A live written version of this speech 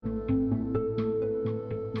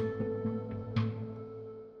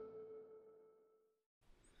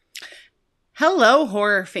Hello,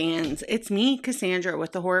 horror fans. It's me, Cassandra,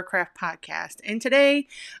 with the Horrorcraft Podcast. And today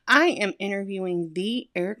I am interviewing the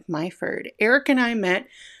Eric Myford. Eric and I met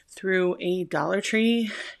through a Dollar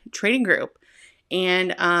Tree trading group.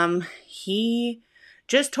 And he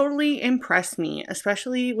just totally impressed me,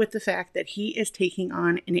 especially with the fact that he is taking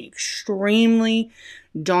on an extremely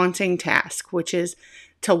daunting task, which is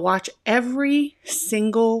to watch every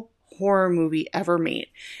single horror movie ever made.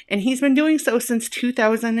 And he's been doing so since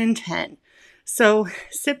 2010. So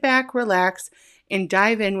sit back, relax, and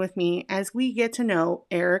dive in with me as we get to know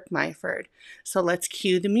Eric Myford. So let's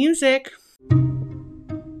cue the music.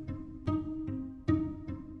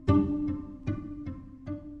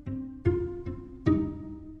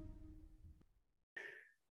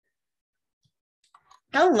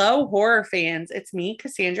 Hello, horror fans. It's me,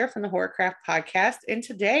 Cassandra from the Horrorcraft Podcast. And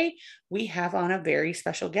today we have on a very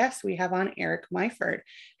special guest. We have on Eric Myford.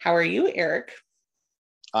 How are you, Eric?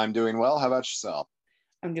 I'm doing well. How about yourself?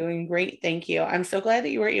 I'm doing great. Thank you. I'm so glad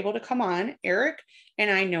that you were able to come on. Eric and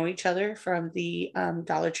I know each other from the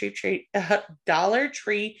Dollar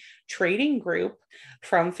Tree trading group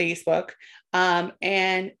from Facebook.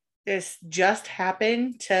 And this just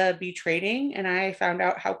happened to be trading, and I found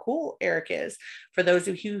out how cool Eric is. For those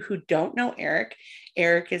of you who don't know Eric,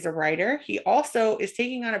 Eric is a writer. He also is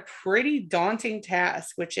taking on a pretty daunting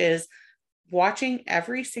task, which is watching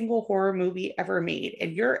every single horror movie ever made.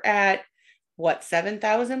 And you're at what,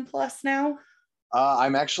 7,000 plus now?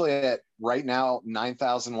 I'm actually at right now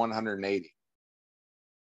 9,180.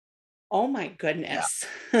 Oh my Yeah. goodness.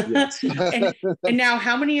 Yes. and now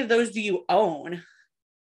how many of those do you own?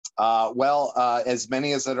 As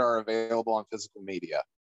many as that are available on physical media.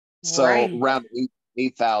 So Right. around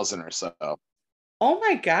 8,000 or so. Oh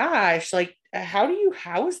my gosh. Like, how do you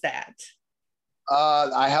house that?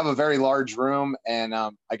 I have a very large room, and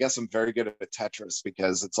I guess I'm very good at Tetris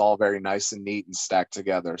because it's all very nice and neat and stacked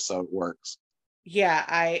together, so it works. Yeah,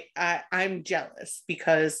 I'm jealous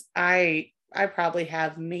because I probably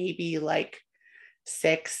have maybe like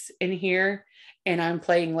six in here, and I'm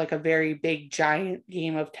playing like a very big giant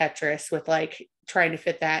game of Tetris with like trying to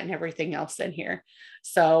fit that and everything else in here.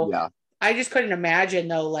 So Yeah. I just couldn't imagine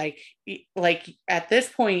though, like at this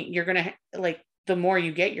point you're gonna like the more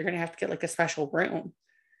you get, you're gonna have to get like a special room.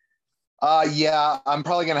 Yeah, I'm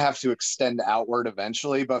probably gonna have to extend outward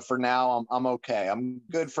eventually, but for now, I'm okay. I'm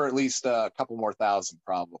good for at least a couple more thousand,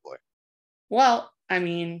 probably. Well, I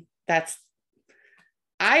mean,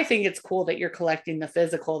 I think it's cool that you're collecting the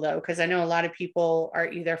physical though, because I know a lot of people are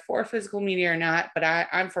either for physical media or not, but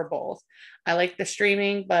I'm for both. I like the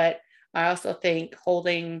streaming, but I also think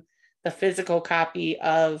holding the physical copy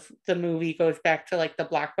of the movie goes back to like the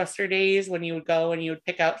blockbuster days when you would go and you would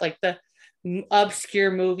pick out like the obscure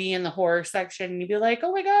movie in the horror section and you'd be like,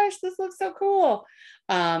 oh my gosh, this looks so cool.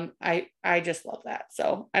 I just love that.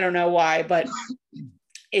 So I don't know why, but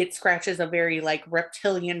it scratches a very like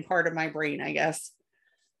reptilian part of my brain, I guess.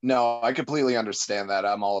 No, I completely understand that.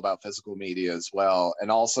 I'm all about physical media as well. And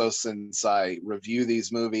also, since I review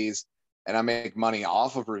these movies and I make money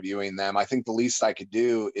off of reviewing them, I think the least I could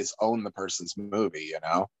do is own the person's movie, you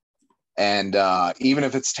know? And even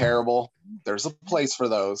if it's terrible, there's a place for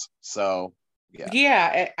those. So, yeah.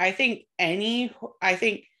 Yeah, I think any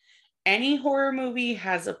horror movie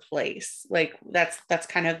has a place. Like that's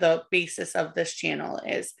kind of the basis of this channel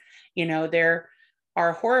is, there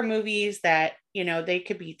are horror movies that, they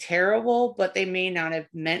could be terrible, but they may not have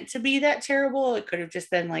meant to be that terrible. It could have just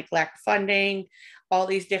been like lack of funding, all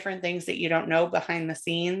these different things that you don't know behind the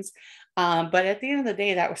scenes. But at the end of the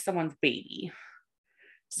day, that was someone's baby. Yeah,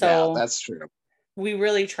 So that's true. we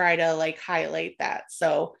really try to like highlight that.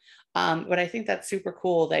 So, but I think that's super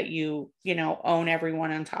cool that you own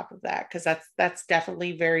everyone on top of that because that's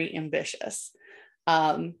definitely very ambitious.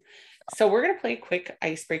 Um, so we're gonna play a quick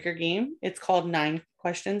icebreaker game. It's called Nine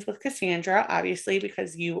Questions with Cassandra, obviously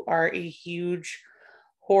because you are a huge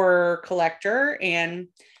horror collector and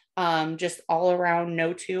just all around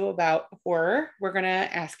know too about horror. We're gonna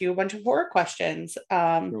ask you a bunch of horror questions.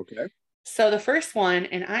 Okay. So the first one,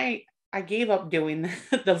 and I gave up doing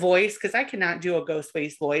the voice because I cannot do a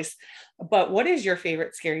Ghostface voice. But what is your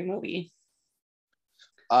favorite scary movie?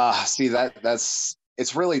 See that's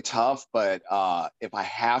it's really tough, but if I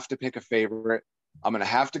have to pick a favorite, I'm gonna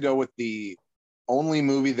have to go with the only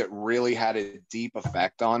movie that really had a deep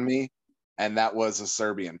effect on me, and that was a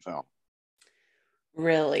Serbian film.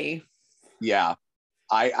 Really? Yeah.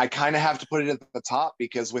 I kind of have to put it at the top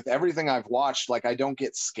because with everything I've watched, like I don't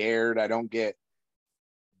get scared, I don't get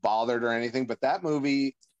bothered or anything, but that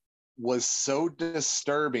movie was so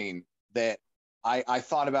disturbing that I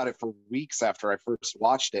thought about it for weeks after I first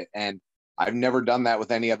watched it. And I've never done that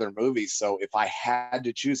with any other movie. So if I had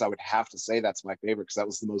to choose, I would have to say that's my favorite because that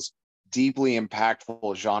was the most deeply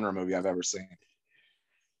impactful genre movie I've ever seen.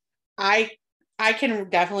 I I can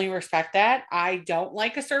definitely respect that. I don't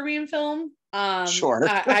like a Serbian film. Sure.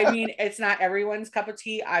 I mean, it's not everyone's cup of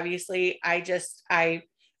tea. Obviously, I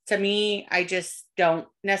to me, I just don't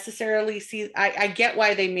necessarily see. I get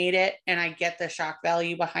why they made it, and I get the shock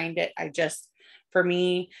value behind it. I just, for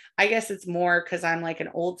me, I guess it's more because I'm like an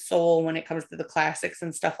old soul when it comes to the classics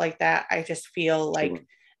and stuff like that. I just feel like Sure.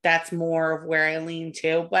 that's more of where I lean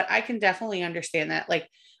to. But I can definitely understand that. Like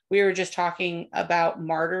we were just talking about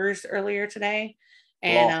Martyrs earlier today,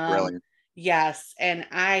 and Oh, brilliant. yes, and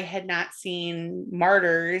I had not seen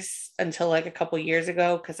Martyrs until like a couple years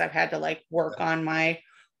ago because I've had to like work on my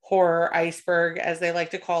horror iceberg, as they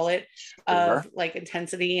like to call it, of Sure. like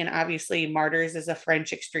intensity. And obviously, Martyrs is a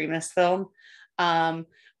French extremist film. Um,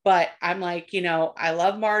 but I'm like, I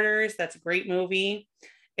love Martyrs. That's a great movie.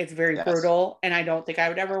 It's very Yes. brutal, and I don't think I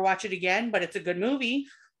would ever watch it again, but it's a good movie.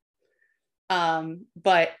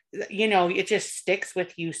 But it just sticks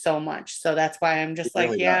with you so much. So that's why I'm It just like,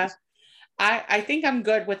 really yeah, does. I think I'm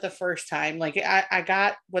good with the first time. Like I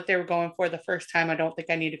got what they were going for the first time. I don't think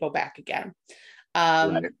I need to go back again.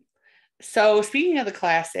 Um, Right. so speaking of the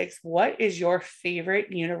classics, what is your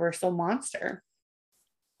favorite Universal monster?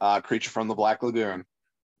 Creature from the Black Lagoon.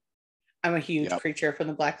 I'm a huge Yep. creature from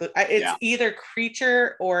the Black. It's Yeah. either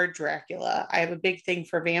creature or Dracula. I have a big thing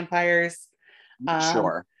for vampires. Um,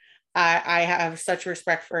 Sure. I have such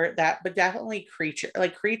respect for that, but definitely creature,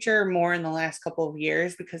 like creature more in the last couple of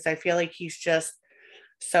years because I feel like he's just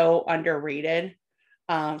so underrated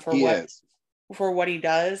for He what is. he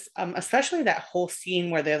does. Especially that whole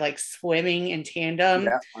scene where they're like swimming in tandem.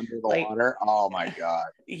 Yeah. Under the Like, water. Oh my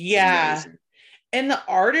God. It's yeah. amazing. And the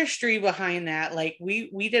artistry behind that, like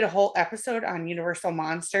we did a whole episode on Universal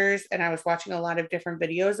Monsters, and I was watching a lot of different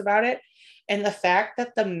videos about it. And the fact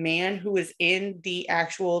that the man who was in the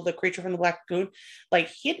creature from the Black Lagoon, like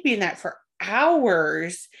he had to be in that for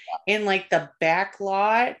hours in like the back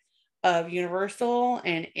lot of Universal,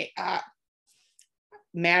 and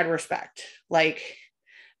mad respect. Like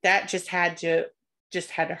that just had to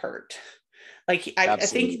hurt. Like I think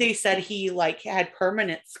Absolutely. they said he like had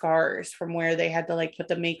permanent scars from where they had to like put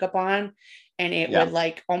the makeup on, and it Yeah. would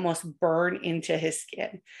like almost burn into his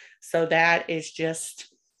skin. So that is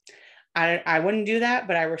just, I wouldn't do that,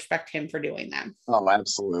 but I respect him for doing that. Oh,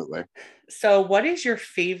 absolutely. So what is your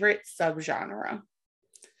favorite subgenre?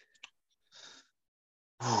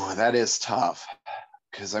 Oh, that is tough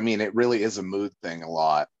because I mean, it really is a mood thing a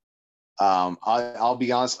lot. I'll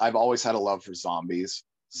be honest, I've always had a love for zombies.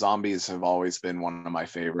 Zombies have always been one of my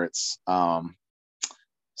favorites.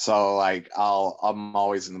 So like I'm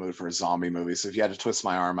always in the mood for a zombie movie. So if you had to twist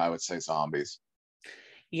my arm, I would say zombies.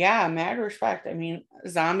 Yeah, mad respect. I mean,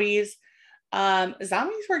 zombies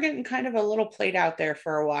were getting kind of a little played out there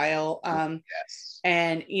for a while. Yes.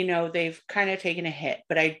 And they've kind of taken a hit,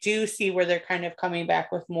 but I do see where they're kind of coming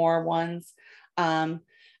back with more ones. um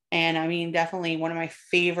and I mean, definitely one of my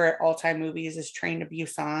favorite all-time movies is Train to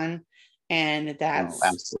Busan, and Oh, that's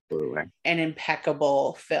absolutely. an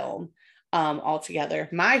impeccable film. Altogether,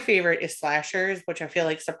 my favorite is slashers, which I feel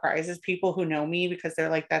like surprises people who know me because they're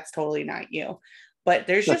like, that's totally not you. But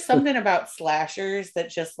there's just something about slashers that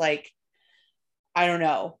just like, I don't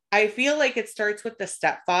know. I feel like it starts with The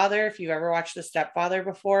Stepfather. If you've ever watched The Stepfather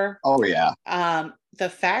before, Oh yeah. the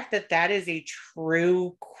fact that that is a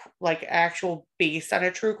true, like actual based on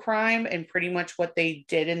a true crime and pretty much what they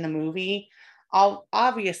did in the movie, I'll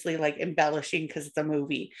obviously like embellishing because it's a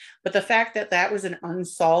movie, but the fact that that was an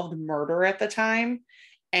unsolved murder at the time,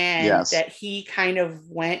 and Yes. that he kind of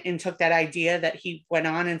went and took that idea that he went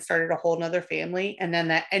on and started a whole nother family, and then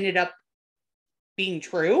that ended up being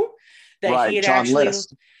true, that he Right. had John actually,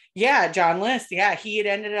 List. yeah, John List, yeah, he had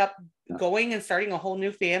ended up Yeah. going and starting a whole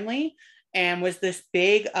new family and was this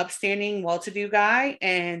big, upstanding, well to do guy.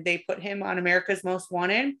 And they put him on America's Most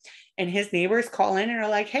Wanted. And his neighbors call in and are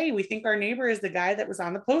like, hey, we think our neighbor is the guy that was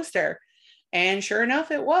on the poster. And sure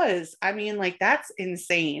enough, it was. I mean, like, that's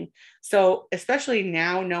insane. So, especially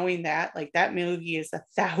now knowing that, like, that movie is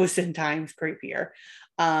 1,000 times creepier.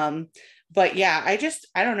 Um, but yeah,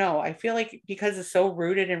 I don't know. I feel like because it's so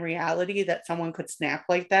rooted in reality that someone could snap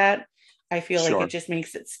like that, I feel like it Sure. just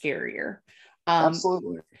makes it scarier. Um,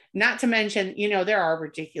 Absolutely. Not to mention, there are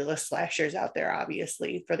ridiculous slashers out there,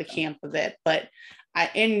 obviously, for the Yeah. camp of it. But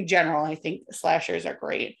in general, I think slashers are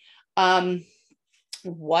great. Um,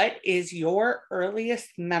 what is your earliest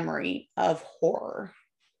memory of horror?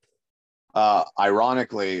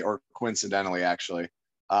 Ironically or coincidentally, actually,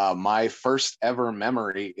 my first ever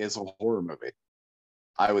memory is a horror movie.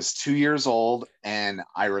 I was 2 years old, and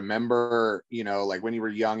I remember, like when you were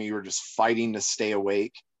young, you were just fighting to stay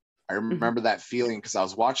awake. I Mhm. remember that feeling because I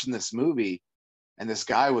was watching this movie, and this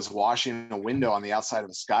guy was washing a window on the outside of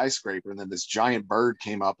a skyscraper, and then this giant bird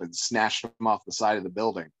came up and snatched him off the side of the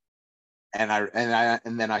building. And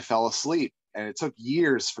then I fell asleep. And it took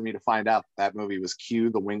years for me to find out that movie was Q,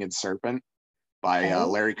 the Winged Serpent by Oh,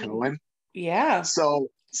 Larry Cohen. yeah. So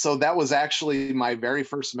that was actually my very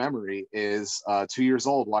first memory is 2 years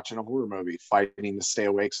old watching a horror movie, fighting to stay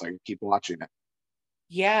awake so I could keep watching it.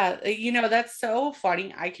 Yeah, that's so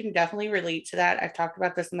funny. I can definitely relate to that. I've talked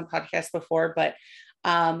about this in the podcast before, but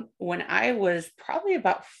when I was probably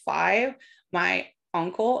about 5, my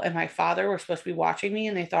uncle and my father were supposed to be watching me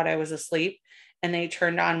and they thought I was asleep and they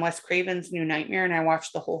turned on Wes Craven's New Nightmare and I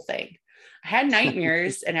watched the whole thing. I had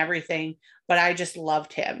nightmares and everything, but I just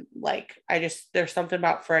loved him. Like, there's something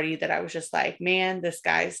about Freddy that I was just like, man, this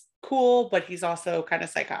guy's cool, but he's also kind of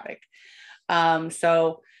psychotic.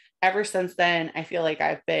 So ever since then, I feel like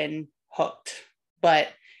I've been hooked. But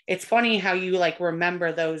it's funny how you like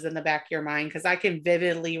remember those in the back of your mind because I can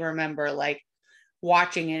vividly remember like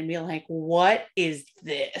watching it and being like, what is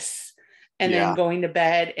this? And then Yeah, going to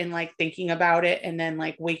bed and like thinking about it and then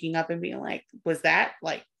like waking up and being like, was that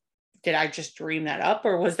like, did I just dream that up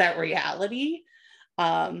or was that reality?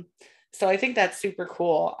 Um, so I think that's super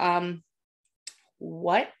cool.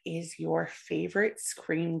 What is your favorite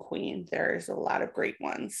Scream Queen? There's a lot of great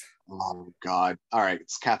ones. oh God. All right,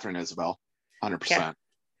 it's Catherine Isabel, Ca- 100%.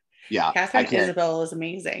 Yeah, I Catherine can't. Isabel is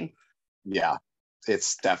amazing. Yeah,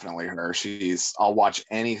 it's definitely her. I'll watch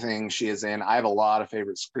anything she is in. I have a lot of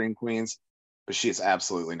favorite scream queens, but she is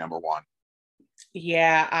absolutely number one.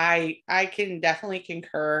 Yeah, I can definitely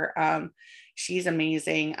concur. She's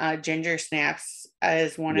amazing. Ginger Snaps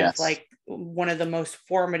is Yes. one of the most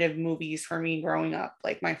formative movies for me growing up.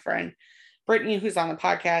 Like my friend Brittany, who's on the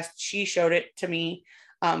podcast, she showed it to me.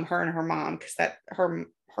 Her and her mom, because that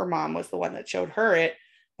her mom was the one that showed her it.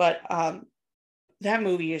 But that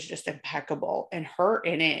movie is just impeccable, and her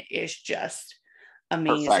in it is just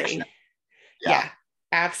Perfection. amazing. Yeah. Yeah,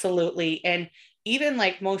 absolutely. And even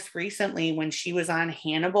like most recently when she was on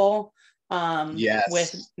Hannibal Yes.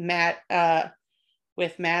 with Mads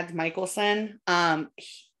Mikkelsen,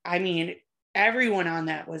 I mean everyone on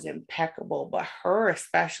that was impeccable, but her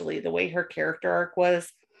especially the way her character arc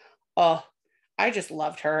was, oh, I just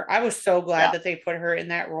loved her. I was so glad Yeah. that they put her in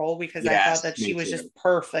that role because I thought Yes. that she Me was too. just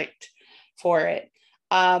perfect for it.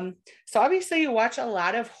 So obviously you watch a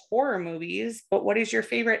lot of horror movies, but what is your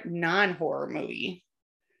favorite non-horror movie?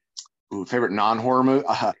 Ooh, favorite non-horror movie?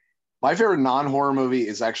 My favorite non-horror movie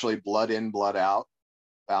is actually Blood In, Blood Out,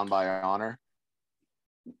 Bound by Honor.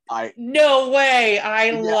 I No way.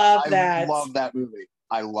 I Yeah, love I that. love that movie.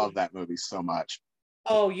 I love that movie so much.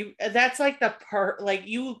 Oh, that's like the part, like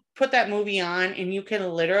you put that movie on and you can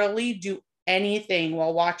literally do anything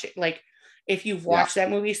while watching. Like if you've Yeah. watched that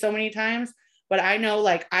movie so many times, but I know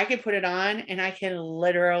like I could put it on and I can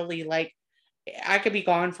literally like, I could be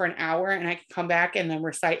gone for an hour and I could come back and then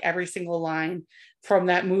recite every single line from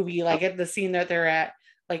that movie, like at the scene that they're at.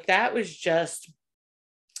 Like that was just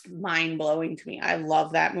mind blowing to me. I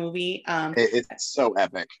love that movie. It's so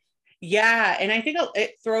epic. Yeah, and I think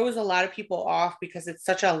it throws a lot of people off because it's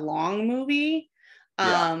such a long movie.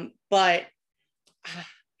 Yeah. But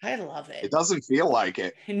I love It it. doesn't feel like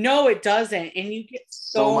it. No, it doesn't. And you get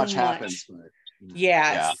So so much happens, much. but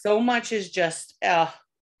Yeah, yeah. so much is just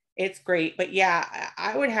it's great. But yeah,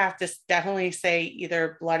 I would have to definitely say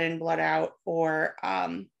either Blood In, Blood Out or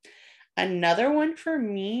another one for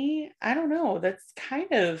me. I don't know. That's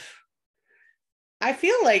kind of I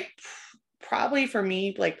feel like probably for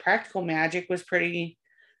me, like Practical Magic was pretty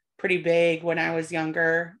big when I was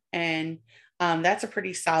younger. And that's a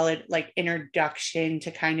pretty solid like introduction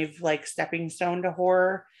to kind of like stepping stone to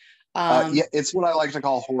horror. Yeah, Um, it's what I like to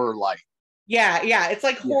call horror light. yeah, it's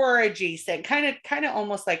like Yeah. horror adjacent, kind of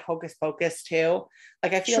almost like Hocus Pocus too.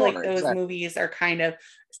 Like I feel like Sure, those exactly. movies are kind of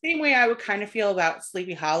same way I would kind of feel about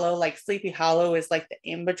Sleepy Hollow. Like Sleepy Hollow is like the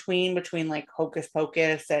in between like Hocus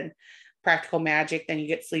Pocus and Practical Magic. Then you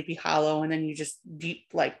get Sleepy Hollow, and then you just deep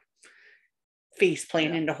like face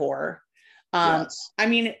plant Yeah. into horror. Yes. I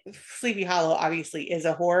mean, Sleepy Hollow obviously is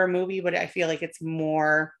a horror movie, but I feel like it's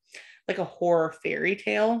more like a horror fairy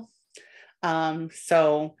tale.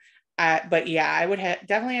 So, but yeah, I would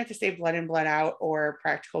definitely have to say Blood In, Blood Out or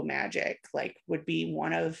Practical Magic, like would be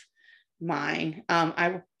one of mine.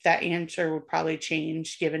 That answer would probably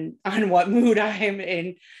change given on what mood I'm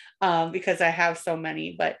in, because I have so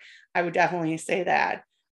many, but I would definitely say that.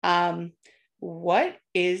 Um, what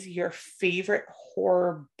is your favorite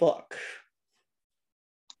horror book?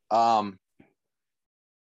 Um,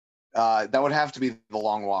 That would have to be The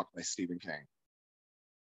Long Walk by Stephen King.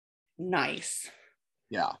 Nice.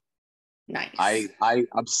 Yeah. Nice. I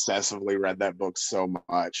obsessively read that book so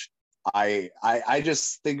much. I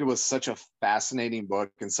just think it was such a fascinating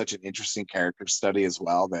book and such an interesting character study as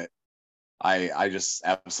well that I just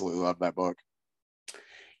absolutely love that book.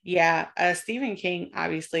 Yeah, Stephen King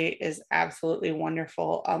obviously is absolutely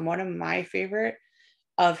wonderful. One of my favorite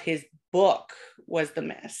of his book was The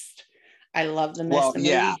Mist. I love The Mist, Well, the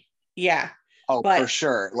yeah. movie. Yeah, Oh, for but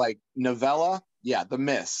sure. Like novella, yeah, The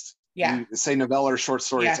Mist. yeah, You say novella or short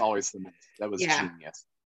story, it's yeah, always The Mist. That was yeah, genius.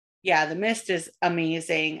 yeah. The Mist is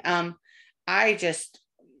amazing. I just,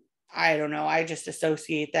 I don't know. I just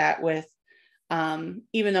associate that with,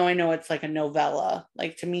 even though I know it's like a novella,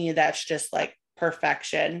 like to me, that's just like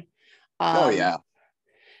perfection. Oh Um, yeah.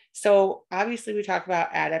 so obviously we talk about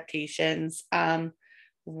adaptations.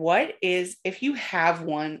 What is, if you have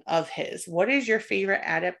one of his, what is your favorite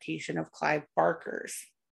adaptation of Clive Barker's?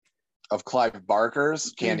 Of Clive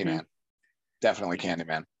Barker's Mm-hmm. Candyman. Definitely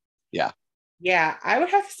Candyman. Yeah. Yeah, I would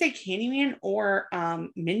have to say Candyman or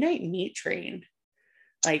Midnight Meat Train.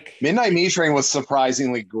 Like, Midnight Meat Train was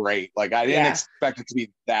surprisingly great. Like I didn't yeah. expect it to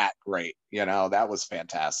be that great. That was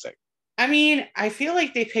fantastic. I mean, I feel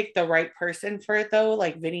like they picked the right person for it though.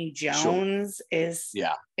 Like Vinnie Sure. Jones is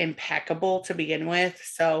Yeah. impeccable to begin with.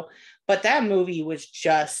 So, but that movie was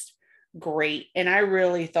just great. And I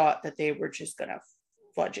really thought that they were just gonna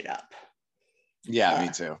fudge it up. Yeah, Uh, me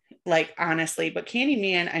too. like honestly, but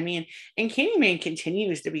Candyman, I mean, and Candyman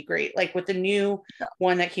continues to be great. Like with the new Yeah.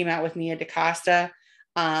 one that came out with Nia DaCosta,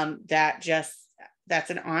 that just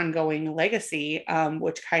that's an ongoing legacy,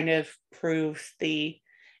 which kind of proves the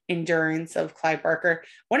endurance of Clive Barker.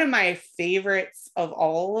 One of my favorites of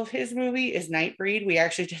all of his movie is Nightbreed. We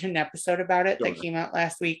actually did an episode about it that Sure. came out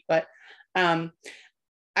last week, but um,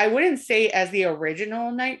 I wouldn't say as the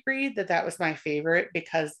original Nightbreed that was my favorite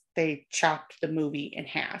because they chopped the movie in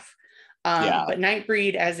half. Yeah. But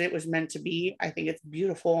Nightbreed, as it was meant to be, I think it's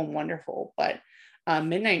beautiful and wonderful. But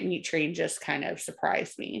Midnight Meat Train just kind of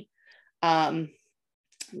surprised me. Um,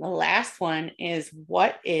 the last one is,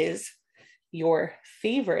 what is your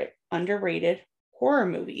favorite underrated horror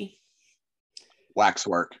movie?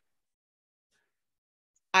 Waxwork.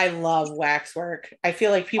 I love Waxwork. I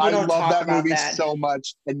feel like people I don't love talk that about movie that. so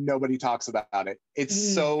much and nobody talks about it. It's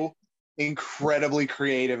Mm, so incredibly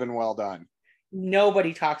creative and well done.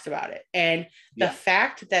 nobody talks about it. And the Yeah.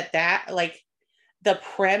 fact that like the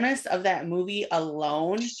premise of that movie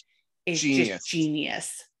alone is just Genius.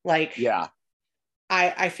 genius. Like Yeah.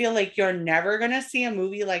 I feel like you're never gonna see a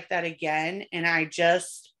movie like that again. And I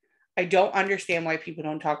don't understand why people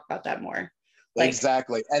don't talk about that more. Like,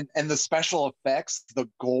 Exactly. And the special effects, the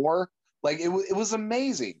gore, like it was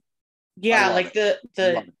amazing. I yeah, love like it.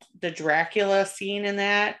 Love it. the Dracula scene in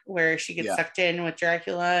that where she gets Yeah. sucked in with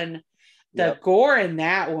Dracula, and the Yep. gore in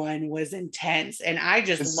that one was intense, and I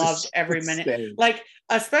just It's loved just every minute. insane. Like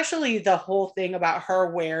especially the whole thing about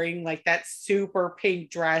her wearing like that super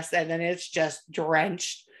pink dress and then it's just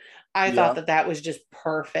drenched. I thought Yeah. that was just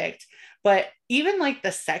perfect. But even like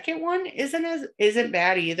the second one isn't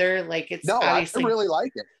bad either. Like it's No, I obviously, really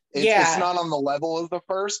like it. It's yeah, not on the level of the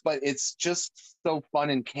first, but it's just so fun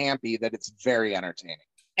and campy that it's very entertaining.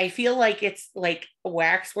 I feel like it's like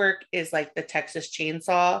Waxwork is like the Texas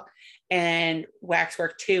Chainsaw, and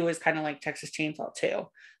Waxwork 2 is kind of like Texas Chainsaw 2.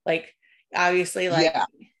 Like, obviously, like, Yeah.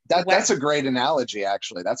 That's a great analogy,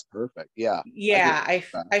 actually. That's perfect. Yeah. I get yeah,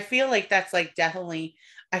 that. I feel like that's like definitely,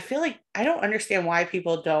 I feel like I don't understand why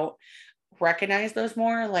people don't recognize those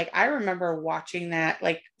more. Like, I remember watching that,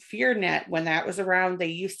 like, FearNet, when that was around, they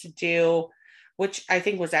used to do, which I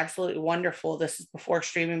think was absolutely wonderful. This is before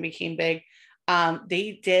streaming became big.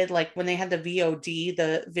 They did like when they had the VOD,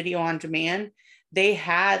 the video on demand, they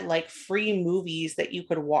had like free movies that you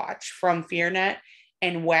could watch from FearNet,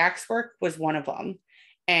 and Waxwork was one of them.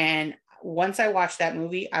 And once I watched that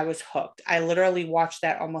movie, I was hooked. I literally watched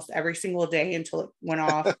that almost every single day until it went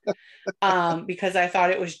off, because I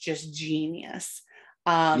thought it was just genius.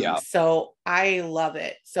 Yeah. So I love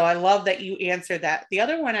it. So I love that you answered that. The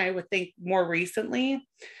other one I would think more recently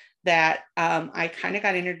that I kind of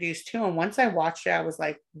got introduced to, and once I watched it, I was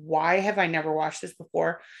like, why have I never watched this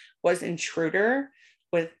before? Was Intruder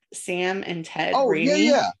with Sam and Ted Oh, yeah, Raimi.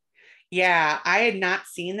 yeah. Yeah, I had not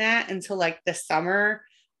seen that until like the summer,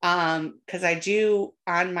 because I do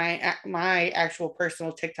on my actual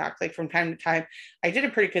personal TikTok, like from time to time. I did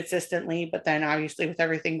it pretty consistently, but then obviously with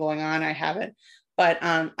everything going on, I haven't. But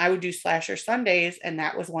I would do Slasher Sundays, and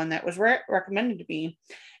that was one that was recommended to me,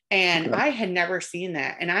 and Okay. I had never seen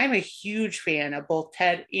that. And I'm a huge fan of both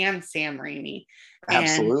Ted and Sam Raimi, and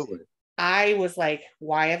Absolutely. I was like,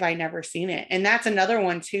 why have I never seen it? And that's another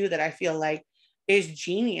one too that I feel like is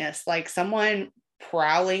genius. Like someone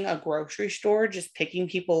prowling a grocery store, just picking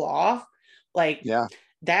people off. Like Yeah,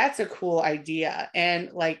 that's a cool idea.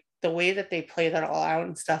 And like the way that they play that all out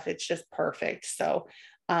and stuff, it's just perfect. So,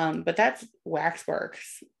 but that's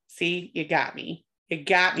Waxworks. See, you got me. You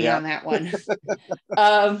got me yeah, on that one.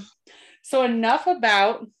 um, so enough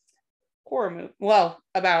about horror movie. Well,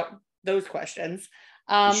 about those questions.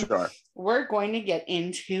 Um, sure. we're going to get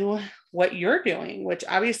into what you're doing, which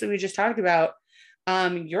obviously we just talked about.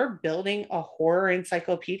 You're building a horror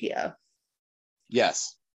encyclopedia.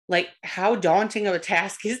 Yes. Like, how daunting of a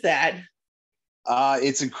task is that?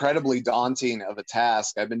 It's incredibly daunting of a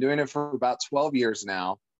task. I've been doing it for about 12 years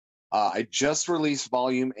now. I just released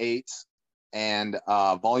volume 8, and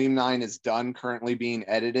volume 9 is done, currently being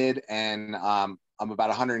edited, and I'm about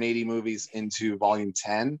 180 movies into volume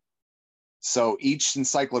 10. So each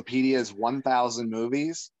encyclopedia is 1,000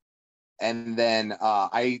 movies. And then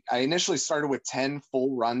I initially started with 10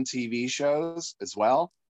 full run TV shows as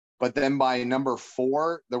well. But then by number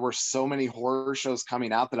 4, there were so many horror shows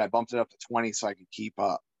coming out that I bumped it up to 20 so I could keep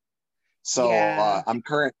up. So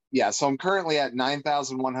Yeah. so I'm currently at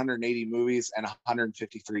 9,180 movies and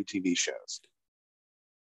 153 TV shows.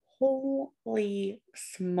 Holy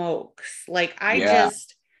smokes. Like, I Yeah,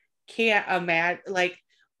 just can't imagine. Like,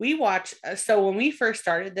 we watch, so when we first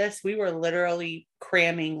started this, we were literally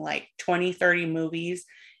cramming like 20, 30 movies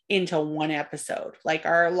into one episode. Like,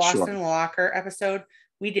 our Lost in sure. the Locker episode,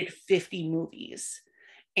 we did 50 movies.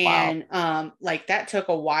 Wow. And like that took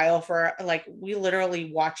a while for like we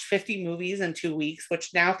literally watched 50 movies in 2 weeks,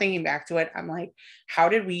 which now thinking back to it, I'm like, how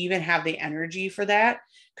did we even have the energy for that?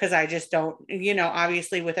 Because I just don't,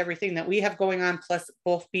 obviously with everything that we have going on, plus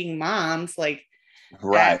both being moms, like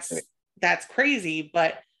Right. that's crazy.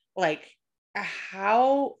 But like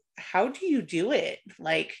how do you do it?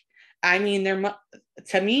 Like, I mean,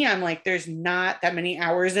 to me, I'm like, there's not that many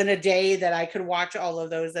hours in a day that I could watch all of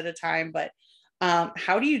those at a time. But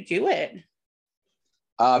how do you do it?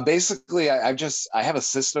 Basically, I have a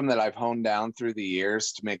system that I've honed down through the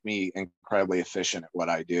years to make me incredibly efficient at what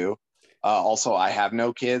I do. Also, I have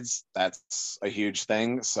no kids. That's a huge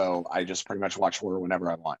thing. So I just pretty much watch horror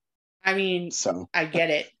whenever I want. I mean, So I get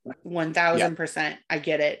it, yeah, 1000%. I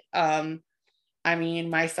get it. I mean,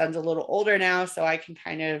 my son's a little older now, so I can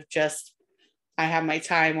kind of just I have my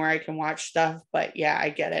time where I can watch stuff. But yeah, I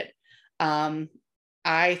get it. Um,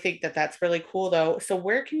 I think that that's really cool though. So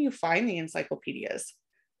where can you find the encyclopedias?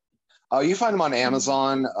 you find them on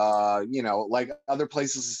Amazon. Like other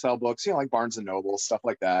places to sell books. Like Barnes and Noble, stuff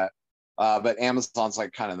like that. But Amazon's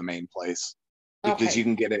like kind of the main place because you Okay.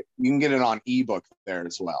 can get it. You can get it on ebook there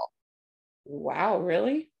as well. Wow,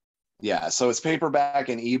 really? Yeah, so it's paperback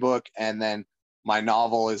and ebook, and then my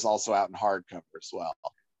novel is also out in hardcover as well.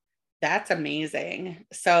 That's amazing.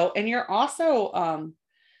 So, and you're also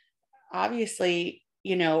obviously,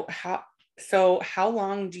 how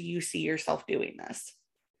long do you see yourself doing this?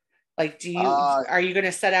 Like, Uh, are you going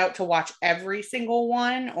to set out to watch every single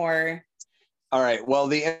one or? all right. Well,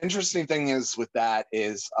 the interesting thing is with that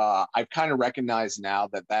is I've kind of recognized now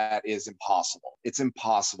that that is impossible. It's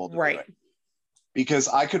impossible to do Right. it because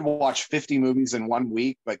I could watch 50 movies in one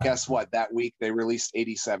week, but guess what? That week they released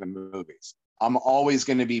 87 movies. I'm always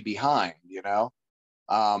going to be behind.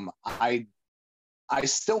 I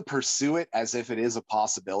still pursue it as if it is a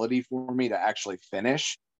possibility for me to actually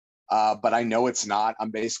finish. But I know it's not.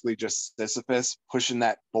 I'm basically just Sisyphus pushing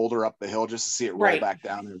that boulder up the hill just to see it roll Right. back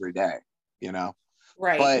down every day, you know?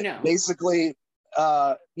 Right. But No. basically,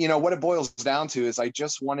 what it boils down to is I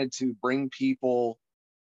just wanted to bring people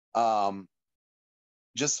um,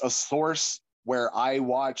 just a source where I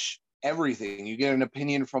watch everything. You get an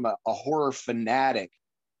opinion from a horror fanatic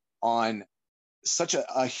on such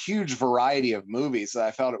a huge variety of movies that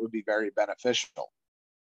I felt it would be very beneficial.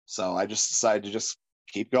 So I just decided to just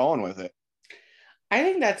keep going with it. I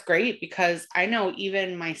think that's great because I know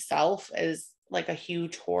even myself as like a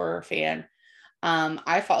huge horror fan.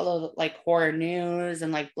 I follow like horror news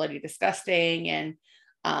and like Bloody Disgusting and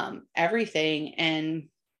everything. And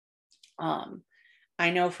um, I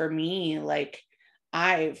know for me, like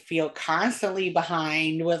I feel constantly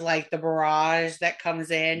behind with like the barrage that comes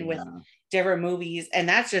in with Yeah. different movies. And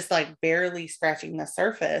that's just like barely scratching the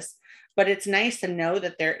surface. But it's nice to know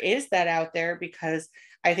that there is that out there because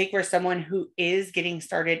I think for someone who is getting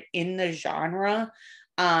started in the genre,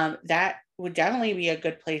 that would definitely be a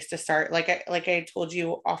good place to start. Like I told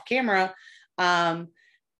you off camera, um,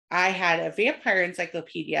 I had a vampire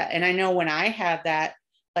encyclopedia, and I know when I had that,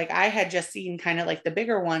 like I had just seen kind of like the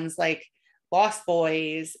bigger ones, like Lost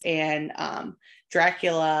Boys and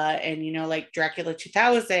Dracula and, like Dracula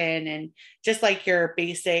 2000 and just like your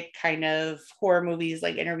basic kind of horror movies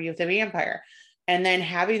like Interview with the Vampire. And then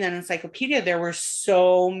having that encyclopedia, there were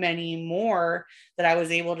so many more that I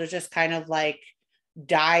was able to just kind of like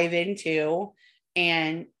dive into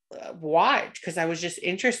and watch because I was just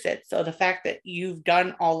interested. So the fact that you've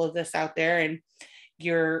done all of this out there and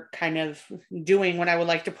you're kind of doing what I would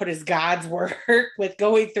like to put as God's work with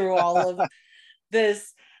going through all of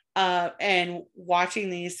this and watching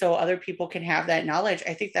these so other people can have that knowledge.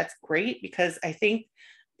 I think that's great because I think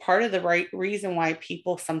part of the right reason why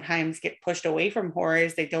people sometimes get pushed away from horror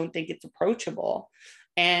is they don't think it's approachable.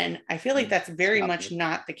 And I feel like that's very much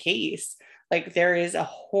not the case. Like there is a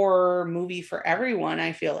horror movie for everyone,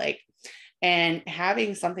 I feel like. And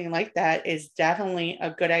having something like that is definitely a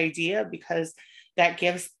good idea because that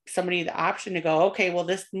gives somebody the option to go, okay, well,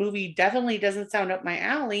 this movie definitely doesn't sound up my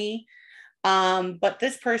alley. But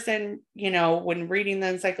this person, when reading the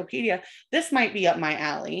encyclopedia, this might be up my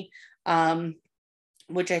alley.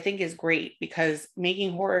 Which I think is great because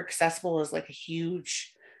making horror accessible is like a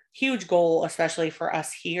huge, huge goal, especially for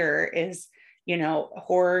us here is,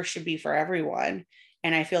 horror should be for everyone.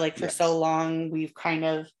 And I feel like for so long, we've kind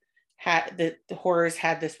of had the horror's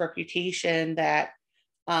had this reputation that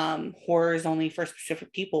horror is only for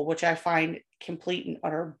specific people, which I find complete and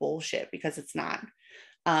utter bullshit because it's not.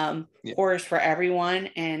 Horror is for everyone.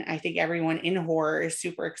 And I think everyone in horror is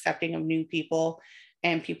super accepting of new people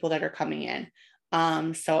and people that are coming in.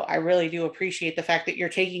 So I really do appreciate the fact that you're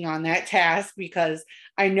taking on that task because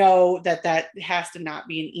I know that that has to not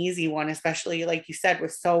be an easy one, especially like you said,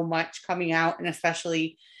 with so much coming out. And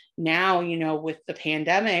especially now, with the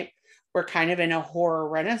pandemic, we're kind of in a horror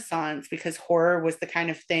renaissance because horror was the kind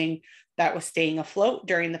of thing that was staying afloat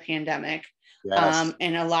during the pandemic.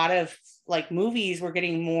 And a lot of like movies were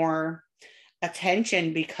getting more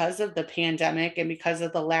attention because of the pandemic and because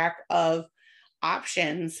of the lack of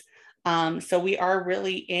options. So we are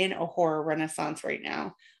really in a horror renaissance right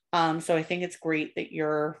now. So I think it's great that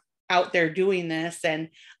you're out there doing this. And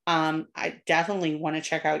I definitely want to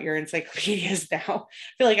check out your encyclopedias now.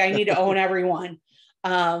 I feel like I need to own everyone.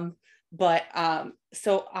 So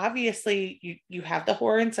obviously you have the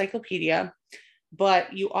horror encyclopedia,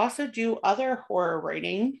 but you also do other horror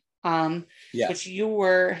writing, which you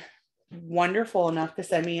were wonderful enough to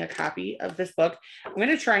send me a copy of this book. I'm going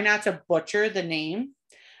to try not to butcher the name.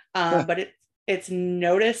 But it's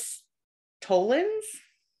Notice Tollins.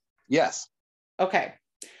 Yes. Okay.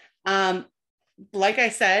 Like I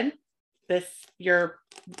said, your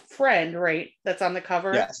friend, right? That's on the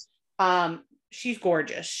cover. Yes. She's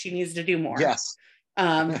gorgeous. She needs to do more. Yes.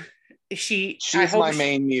 She's my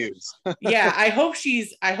main muse. Yeah, I hope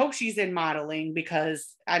she's in modeling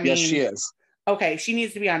because yes, she is. Okay, she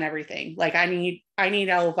needs to be on everything. Like I need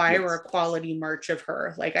Elvira quality merch of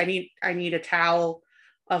her. Like I need a towel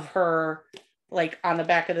of her like on the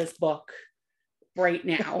back of this book right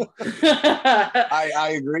now.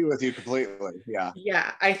 I agree with you completely.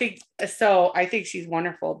 Yeah, I think so. I think she's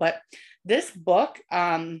wonderful. But this book,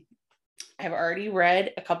 I've already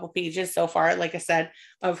read a couple pages so far. Like I said,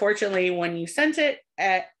 unfortunately, when you sent it,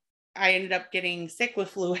 I ended up getting sick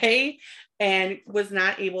with flu A and was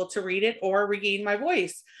not able to read it or regain my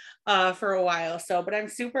voice for a while. But I'm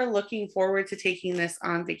super looking forward to taking this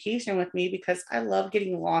on vacation with me because I love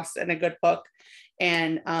getting lost in a good book.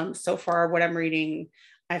 And so far, what I'm reading,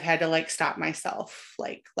 I've had to like stop myself.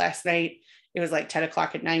 Like last night, it was like 10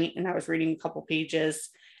 o'clock at night, and I was reading a couple pages.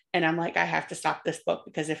 And I'm like, I have to stop this book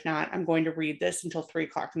because if not, I'm going to read this until 3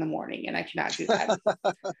 o'clock in the morning, and I cannot do that.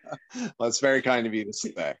 Well, it's very kind of you to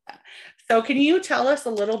say. So can you tell us a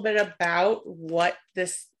little bit about what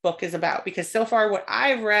this book is about? Because so far what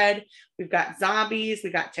I've read, we've got zombies, we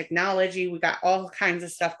got technology, we got all kinds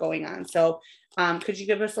of stuff going on. So could you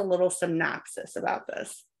give us a little synopsis about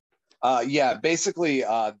this? Basically,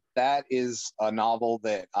 that is a novel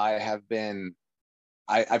that I've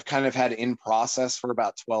kind of had in process for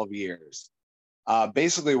about 12 years.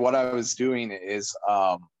 Basically, what I was doing is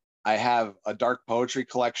I have a dark poetry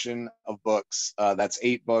collection of books. That's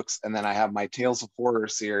 8 books. And then I have my Tales of Horror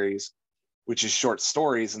series, which is short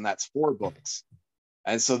stories, and that's 4 books.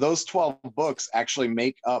 And so those 12 books actually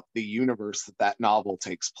make up the universe that novel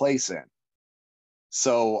takes place in.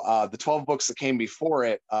 So the 12 books that came before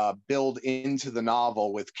it build into the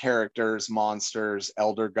novel with characters, monsters,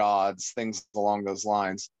 elder gods, things along those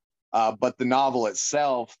lines. But the novel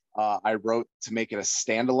itself, I wrote to make it a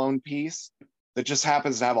standalone piece that just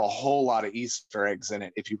happens to have a whole lot of Easter eggs in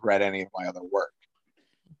it if you've read any of my other work.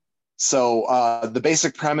 So the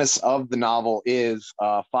basic premise of the novel is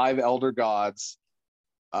 5 elder gods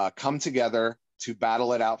come together to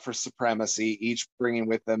battle it out for supremacy, each bringing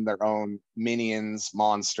with them their own minions,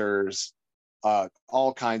 monsters,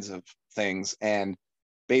 all kinds of things. And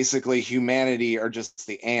basically, humanity are just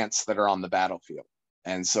the ants that are on the battlefield.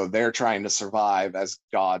 And so they're trying to survive as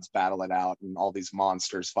gods battle it out, and all these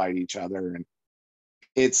monsters fight each other. And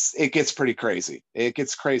it gets pretty crazy. It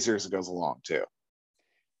gets crazier as it goes along, too.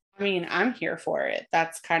 I mean, I'm here for it.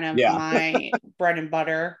 That's kind of Yeah, my bread and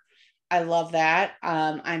butter. I love that.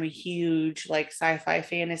 I'm a huge like sci-fi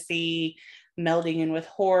fantasy melding in with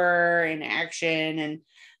horror and action, and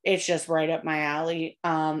it's just right up my alley.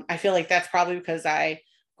 I feel like that's probably because I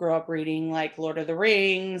grew up reading like Lord of the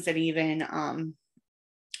Rings and even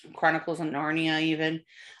Chronicles of Narnia, even,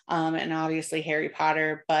 and obviously Harry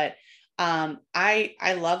Potter. But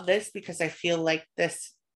I love this because I feel like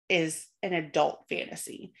this is an adult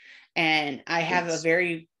fantasy, and I have a yes,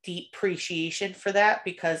 very deep appreciation for that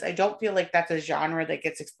because I don't feel like that's a genre that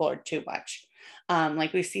gets explored too much.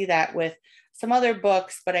 Like we see that with some other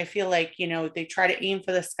books, but I feel like they try to aim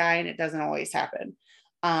for the sky and it doesn't always happen.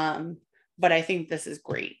 Um, but I think this is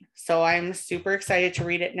great. So I'm super excited to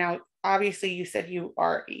read it. Now, obviously, you said you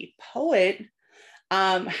are a poet.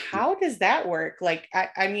 How does that work? Like,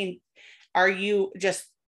 I mean, are you just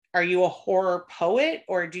are you a horror poet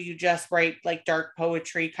or do you just write like dark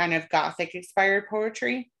poetry, kind of gothic inspired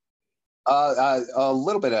poetry? a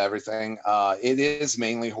little bit of everything. It is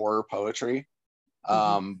mainly horror poetry,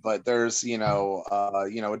 Mhm. but there's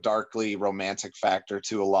a darkly romantic factor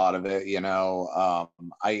to a lot of it.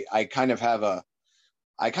 I kind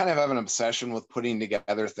of have an obsession with putting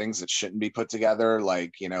together things that shouldn't be put together,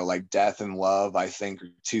 like like death and love. I think are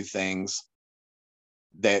two things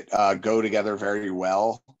that go together very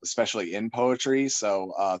well, especially in poetry.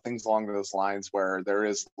 So things along those lines where there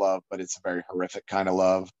is love, but it's a very horrific kind of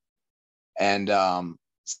love. And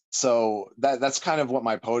so that's kind of what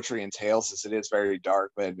my poetry entails. Is it is very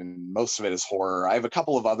dark, but and most of it is horror. I have a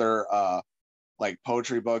couple of other like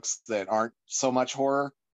poetry books that aren't so much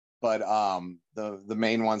horror, but the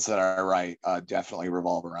main ones that I write definitely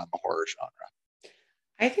revolve around the horror genre.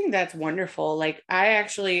 I think that's wonderful. Like I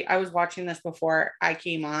was watching this before I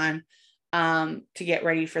came on to get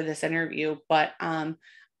ready for this interview, but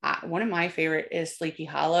one of my favorite is Sleepy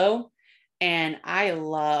Hollow, and I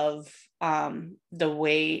love the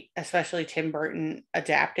way especially Tim Burton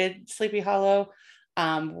adapted Sleepy Hollow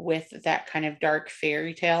with that kind of dark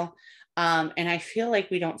fairy tale. And I feel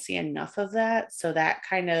like we don't see enough of that, so that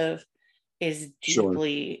kind of is Sure.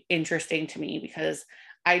 deeply interesting to me because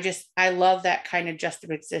I love that kind of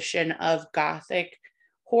juxtaposition of gothic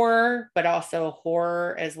horror, but also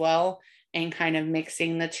horror as well, and kind of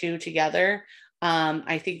mixing the two together.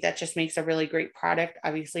 I think that just makes a really great product.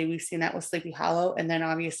 Obviously, we've seen that with Sleepy Hollow, and then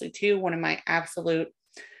obviously too, one of my absolute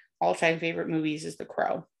all-time favorite movies is The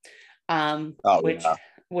Crow, um, Oh which yeah,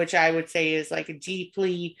 which I would say is like a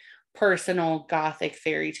deeply personal gothic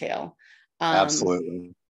fairy tale. Um,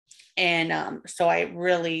 absolutely. and so I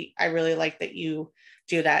really like that you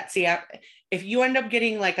do that. See, if you end up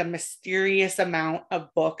getting like a mysterious amount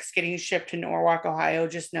of books getting shipped to Norwalk, Ohio,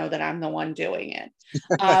 just know that I'm the one doing it.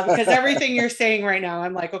 Because everything you're saying right now,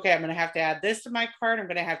 I'm like, okay, I'm going to have to add this to my cart. I'm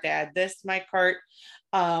going to have to add this to my cart.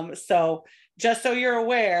 So just so you're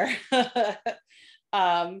aware.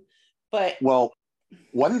 um, but Well,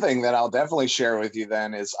 one thing that I'll definitely share with you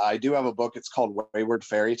then is I do have a book. It's called Wayward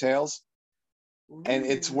Fairy Tales, and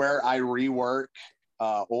it's ooh, where I rework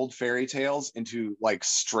old fairy tales into like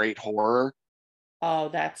straight horror. oh,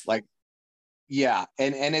 that's Like yeah,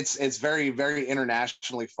 and it's very very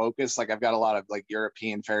internationally focused. Like I've got a lot of like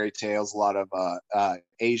European fairy tales, a lot of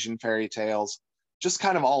Asian fairy tales, just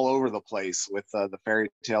kind of all over the place with the fairy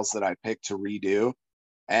tales that I picked to redo.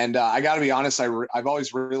 And I got to be honest, I've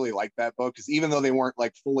always really liked that book because even though they weren't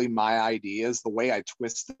like fully my ideas, the way I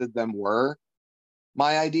twisted them were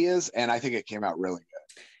my ideas, and I think it came out really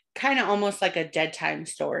kind of almost like a dead time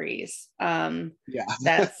stories. good. Yeah,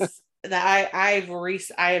 That's that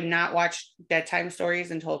I have not watched Dead Time Stories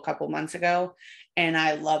until a couple months ago, and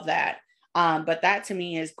I love that. But that to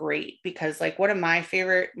me is great because like one of my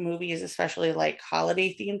favorite movies, especially like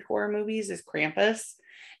holiday themed horror movies, is Krampus.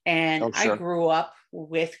 And oh I sure. grew up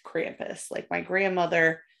with Krampus. Like my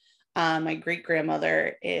grandmother, my great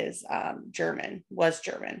grandmother is was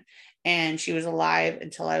German, and she was alive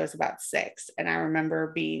until I was about 6. And I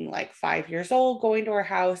remember being like 5 years old, going to her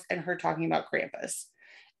house, and her talking about Krampus,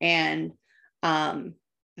 and um,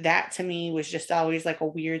 that to me was just always like a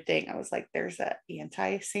weird thing. I was like, "There's a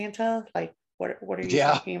anti Santa, like what are you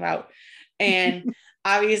Yeah, talking about?" And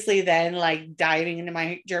obviously, then like diving into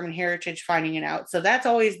my German heritage, finding it out. So that's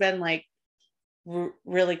always been like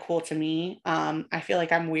really cool to me. I feel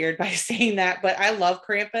like I'm weird by saying that, but I love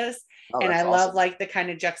Krampus, Oh, and I that's love awesome. like the kind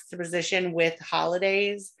of juxtaposition with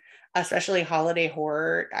holidays, especially holiday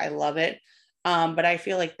horror. I love it. But I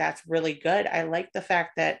feel like that's really good. I like the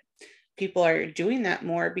fact that people are doing that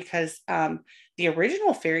more because the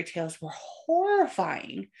original fairy tales were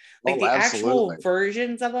horrifying. Like Oh, the absolutely. actual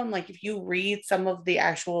versions of them, like if you read some of the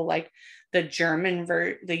actual like the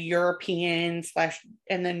the European slash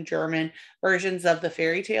and then German versions of the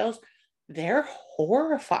fairy tales, they're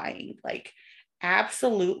horrifying. Like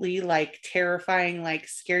absolutely like terrifying, like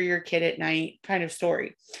scare your kid at night kind of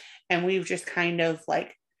story. And we've just kind of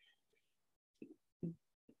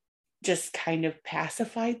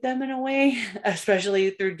pacified them in a way, especially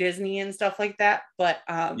through Disney and stuff like that. But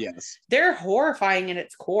Yes. they're horrifying in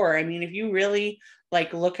its core. I mean, if you really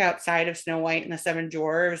like look outside of Snow White and the Seven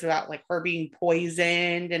Dwarfs about like her being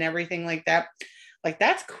poisoned and everything like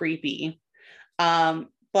that's creepy.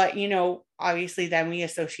 But obviously then we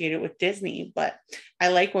associate it with Disney. But I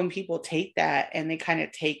like when people take that and they kind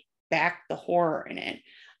of take back the horror in it.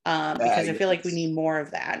 Because I feel like we Yes. need more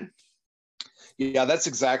of that. Yeah, that's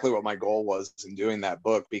exactly what my goal was in doing that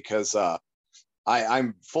book because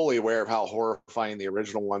I'm fully aware of how horrifying the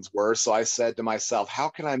original ones were. So I said to myself, how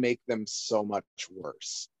can I make them so much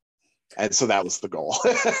worse? And so that was the goal.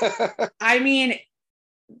 I mean,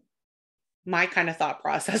 my kind of thought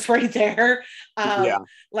process right there. Yeah,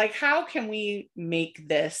 Like how can we make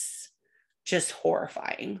this just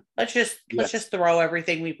horrifying? Let's just yes, throw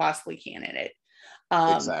everything we possibly can in it.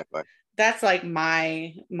 Um, exactly. that's like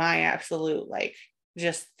my absolute like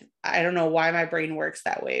just I don't know why my brain works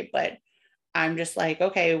that way, but I'm just like,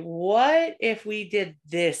 okay, what if we did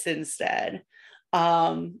this instead?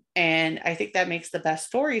 And I think that makes the best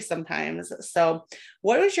story sometimes. So,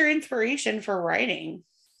 what was your inspiration for writing?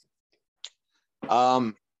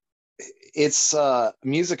 Um, it's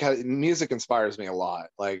music inspires me a lot.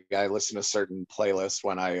 Like I listen to certain playlists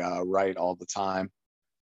when I write all the time,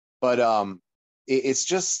 but it's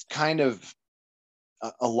just kind of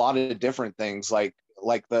a lot of different things. Like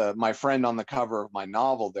the my friend on the cover of my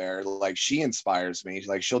novel there, like she inspires me.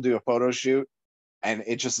 Like she'll do a photo shoot and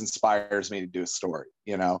it just inspires me to do a story,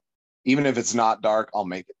 even if it's not dark, I'll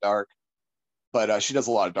make it dark. But she does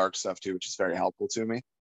a lot of dark stuff too, which is very helpful to me.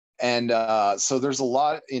 And so there's a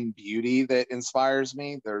lot in beauty that inspires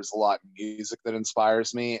me. There's a lot in music that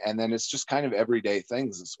inspires me. And then it's just kind of everyday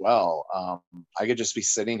things as well. I could just be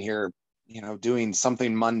sitting here, doing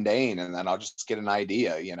something mundane and then I'll just get an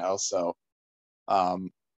idea, So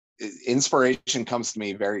um, inspiration comes to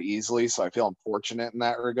me very easily. So I feel I'm fortunate in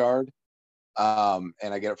that regard. And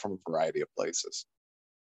I get it from a variety of places.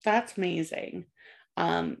 That's amazing.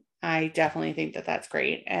 I definitely think that that's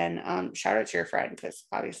great. And shout out to your friend because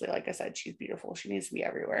obviously, like I said, she's beautiful. She needs to be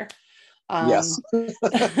everywhere. Yes.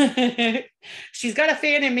 Um, she's got a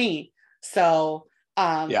fan in me. So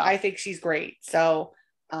Yeah. I think she's great. So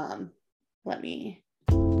um, let me.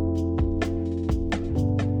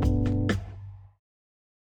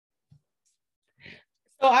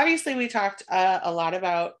 So obviously, we talked a lot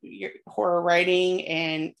about your horror writing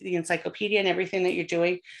and the encyclopedia and everything that you're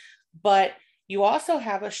doing, but you also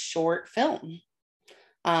have a short film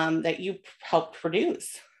that you helped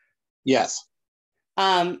produce. Yes.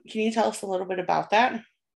 Can you tell us a little bit about that?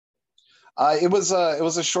 It was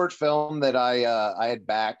a short film that I had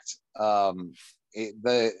backed.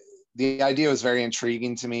 The idea was very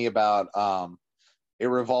intriguing to me about it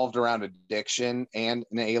revolved around addiction and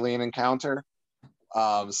an alien encounter.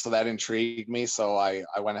 So that intrigued me. So I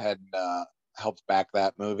went ahead and helped back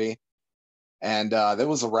that movie. And that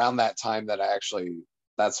was around that time that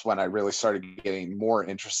that's when I really started getting more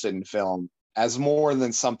interested in film as more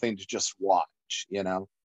than something to just watch,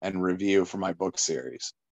 and review for my book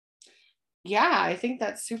series. Yeah, I think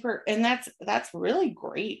that's super, and that's really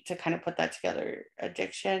great to kind of put that together.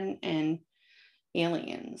 Addiction and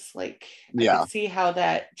aliens. Like I could Yeah. see how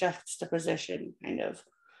that juxtaposition kind of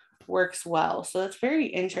works well. So that's very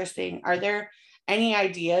interesting. Are there any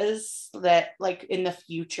ideas that like in the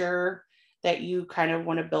future that you kind of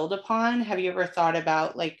want to build upon? Have you ever thought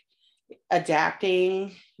about like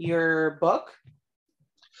adapting your book?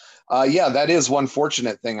 Yeah, that is one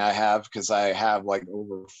fortunate thing I have because I have like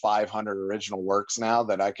over 500 original works now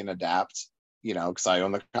that I can adapt, because I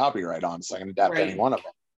own the copyright on, so I can adapt any Right. one of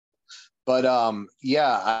them. But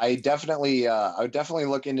yeah, I would definitely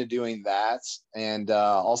look into doing that and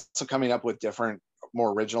also coming up with different,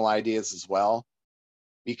 more original ideas as well.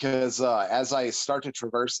 Because as I start to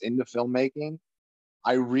traverse into filmmaking,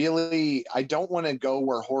 I don't want to go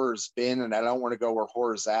where horror's been and I don't want to go where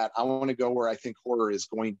horror's at. I want to go where I think horror is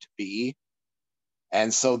going to be.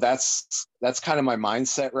 And so that's kind of my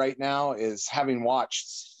mindset right now, is having watched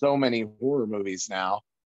so many horror movies now,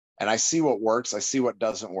 and I see what works, I see what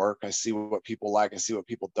doesn't work, I see what people like, I see what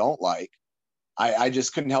people don't like. I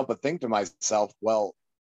just couldn't help but think to myself, well,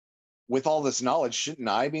 with all this knowledge, shouldn't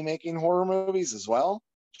I be making horror movies as well?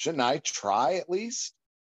 Shouldn't I try at least?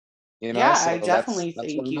 Yeah, I So definitely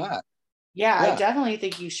that's where think I'm you, at. yeah, I Yeah. definitely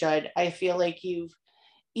think you should. I feel like you've,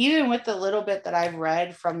 even with the little bit that I've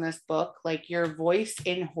read from this book, like your voice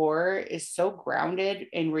in horror is so grounded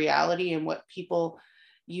in reality and what people,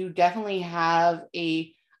 you definitely have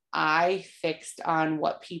a eye fixed on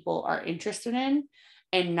what people are interested in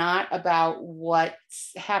and not about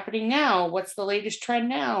what's happening now, what's the latest trend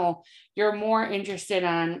now. You're more interested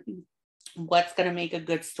on what's going to make a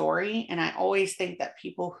good story. And I always think that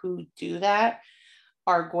people who do that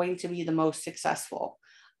are going to be the most successful.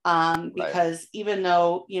 Right. Because even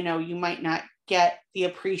though, you know, you might not get the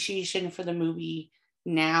appreciation for the movie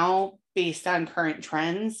now based on current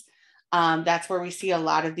trends, that's where we see a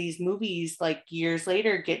lot of these movies like years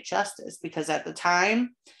later get justice, because at the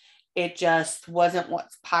time it just wasn't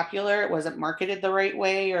what's popular, it wasn't marketed the right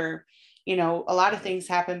way, or, you know, a lot of Right. things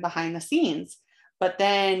happen behind the scenes. But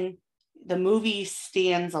then the movie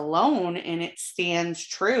stands alone and it stands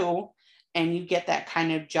true, and you get that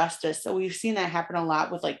kind of justice. So we've seen that happen a lot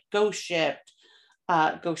with like Ghost Ship.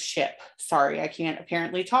 Sorry, I can't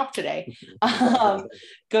apparently talk today.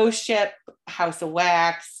 Ghost Ship, House of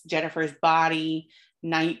Wax, Jennifer's Body,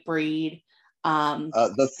 Nightbreed, um,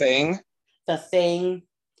 The Thing, The Thing.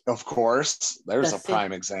 of course, The there's a thing,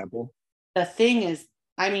 prime example. the thing is,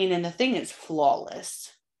 I mean, and the thing is flawless.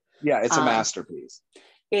 Yeah, it's a Um, masterpiece.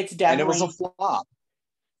 it's And it was a definitely, flop.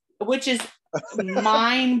 which is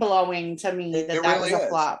mind blowing to me that It that really was a is.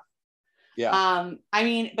 flop. Yeah. I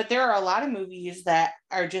mean, but there are a lot of movies that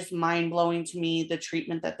are just mind blowing to me, the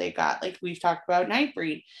treatment that they got. Like we've talked about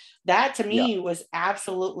Nightbreed. That to Yeah. me was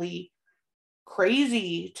absolutely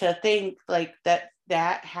crazy to think like that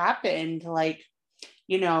happened. Like,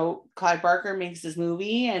 you know, Clive Barker makes this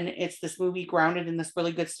movie and it's this movie grounded in this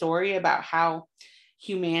really good story about how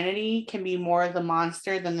humanity can be more of the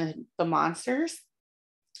monster than the monsters.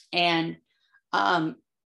 And um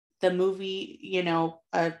the movie, you know,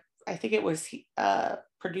 I think it was a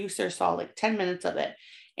producer saw like 10 minutes of it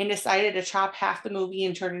and decided to chop half the movie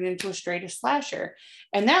and turn it into a straight slasher.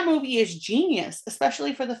 And that movie is genius,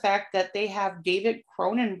 especially for the fact that they have David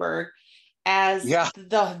Cronenberg as Yeah.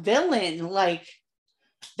 the villain. Like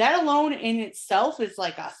that alone in itself is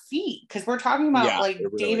like a feat, because we're talking about Yeah, like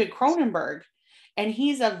it really David is. Cronenberg and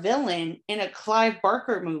he's a villain in a Clive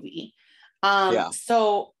Barker movie. Yeah.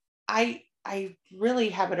 So I really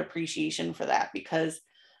have an appreciation for that, because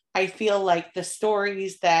I feel like the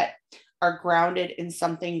stories that are grounded in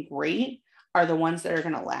something great are the ones that are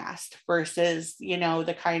going to last versus, you know,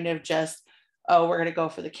 the kind of just, oh, we're going to go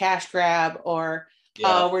for the cash grab, or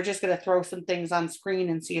Yeah. oh, we're just going to throw some things on screen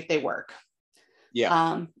and see if they work.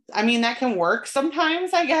 Yeah. I mean, that can work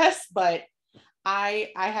sometimes, I guess, but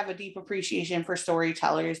I have a deep appreciation for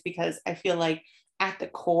storytellers, because I feel like at the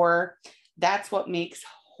core, that's what makes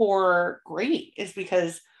horror great, is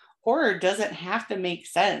because horror doesn't have to make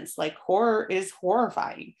sense. Like horror is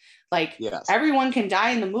horrifying. Like Yes. everyone can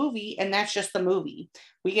die in the movie and that's just the movie.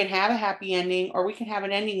 We can have a happy ending, or we can have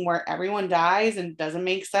an ending where everyone dies and it doesn't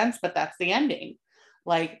make sense, but that's the ending.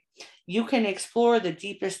 Like you can explore the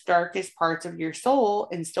deepest, darkest parts of your soul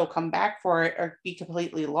and still come back for it or be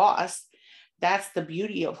completely lost. That's the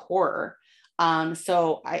beauty of horror.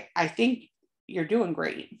 So I think you're doing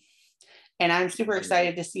great. And I'm super Thank you.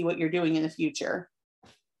 excited to see what you're doing in the future.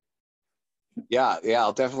 Yeah, yeah,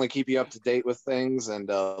 I'll definitely keep you up to date with things and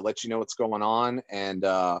let you know what's going on. And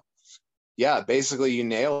yeah, basically you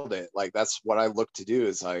nailed it. Like that's what I look to do,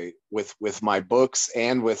 is I with my books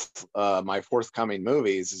and with my forthcoming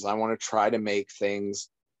movies, is I want to try to make things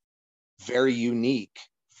very unique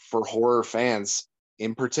for horror fans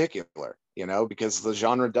in particular, you know, because the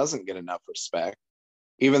genre doesn't get enough respect,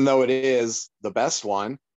 even though it is the best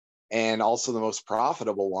one and also the most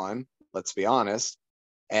profitable one, let's be honest.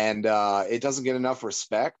 And it doesn't get enough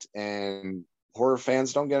respect, and horror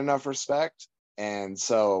fans don't get enough respect. And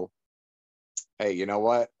so, hey, you know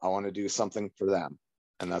what? I want to do something for them,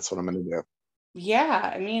 and that's what I'm going to do.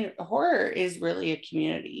 Yeah, I mean, horror is really a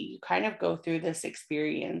community. You kind of go through this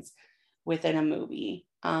experience within a movie.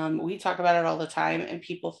 We talk about it all the time, and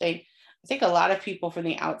people think, I think a lot of people from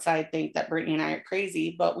the outside think that Brittany and I are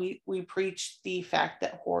crazy, but we preach the fact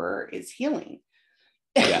that horror is healing.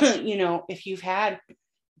 Yes. You know, if you've had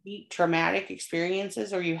deep traumatic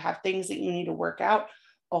experiences or you have things that you need to work out,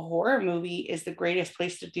 a horror movie is the greatest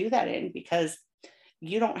place to do that in, because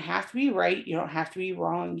you don't have to be right. You don't have to be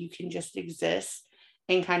wrong. You can just exist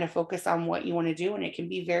and kind of focus on what you want to do. And it can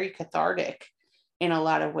be very cathartic in a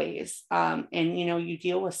lot of ways. And, you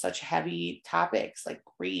deal with such heavy topics like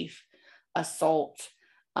grief, assault,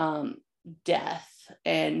 um, death,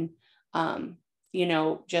 and,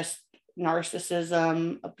 just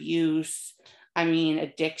narcissism, abuse, I mean,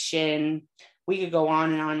 addiction. We could go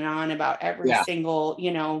on and on and on about every Yeah, single,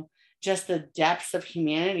 just the depths of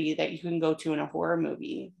humanity that you can go to in a horror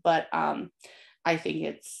movie. But I think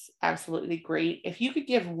it's absolutely great. If you could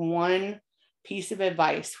give one piece of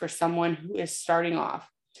advice for someone who is starting off,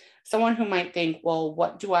 someone who might think, well,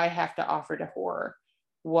 what do I have to offer to horror?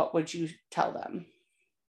 What would you tell them?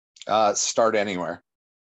 start anywhere.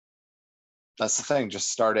 That's the thing. Just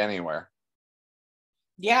start anywhere.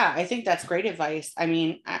 Yeah, I think that's great advice. I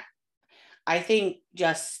mean, I think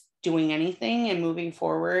just doing anything and moving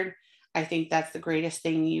forward, I think that's the greatest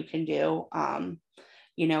thing you can do.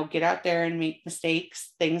 Get out there and make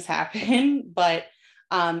mistakes. Things happen, but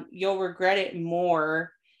you'll regret it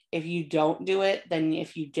more if you don't do it than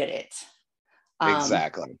if you did it. Um,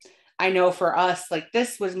 Exactly. I know for us, like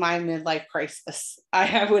this was my midlife crisis.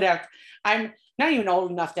 I'm not even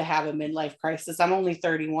old enough to have a midlife crisis. I'm only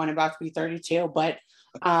 31, about to be 32, but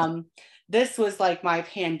um, this was like my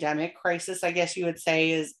pandemic crisis, I guess you would say,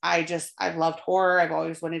 is I've loved horror. I've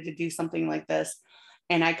always wanted to do something like this.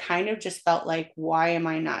 And I kind of just felt like, why am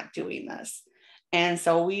I not doing this? And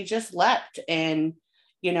so we just leapt and,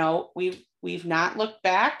 we've not looked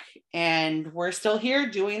back and we're still here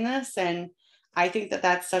doing this. And I think that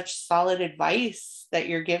that's such solid advice that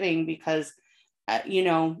you're giving because,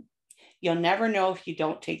 you'll never know if you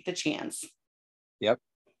don't take the chance. Yep.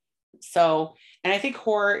 So, and I think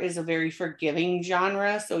horror is a very forgiving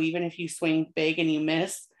genre. So even if you swing big and you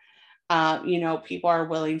miss, people are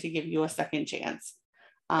willing to give you a second chance.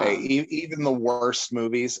 Hey, Um, even the worst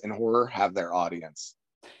movies in horror have their audience.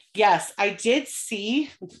 yes, I did see.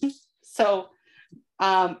 So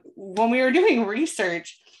when we were doing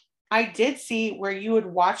research, I did see where you would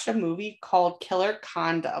watch a movie called Killer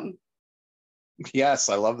Condom. Yes,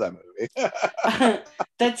 I love that movie.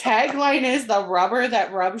 The tagline is the rubber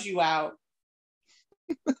that rubs you out.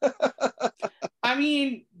 I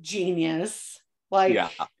mean, genius. Like, Yeah.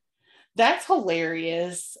 that's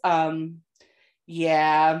hilarious.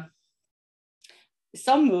 Yeah.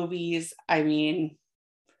 Some movies, I mean,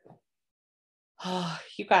 oh,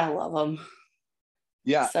 you gotta love them.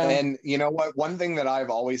 Yeah. So, And you know what? One thing that I've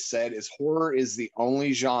always said is horror is the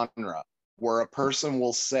only genre where a person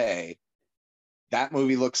will say, that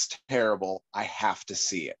movie looks terrible. I have to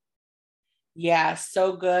see it. yeah,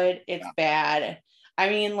 so good. It's Yeah. bad. I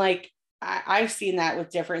mean, like, I've seen that with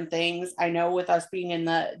different things. I know with us being in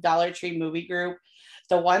the Dollar Tree movie group,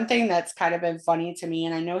 the one thing that's kind of been funny to me,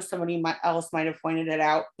 and I know else might have pointed it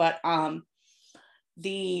out, but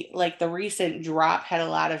the recent drop had a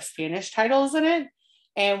lot of Spanish titles in it.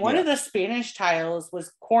 And one Yeah. of the Spanish titles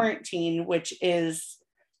was Quarantine, which is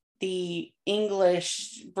the English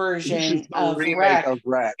This is version the of remake Wreck, of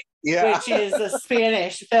Wreck. Yeah. which is a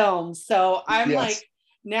Spanish film. So I'm like, Yes.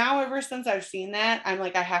 now ever since I've seen that, I'm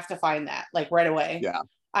like, I have to find that like right away. Yeah.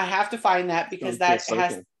 I have to find that because Comes full that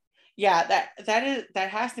has, circle. yeah, that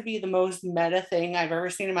has to be the most meta thing I've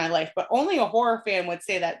ever seen in my life. But only a horror fan would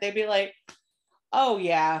say that. They'd be like, oh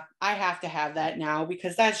yeah, I have to have that now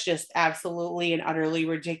because that's just absolutely and utterly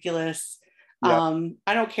ridiculous. Yep.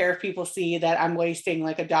 I don't care if people see that I'm wasting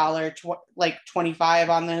like a dollar, like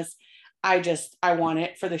 25 on this. I want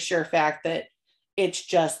it for the sure fact that it's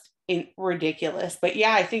just ridiculous. But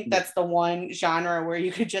yeah, I think Yeah. that's the one genre where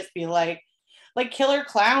you could just be like Killer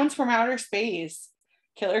Clowns from Outer Space.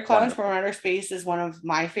 Killer Clowns from Wonderful. Outer Space is one of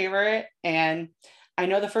my favorite. And I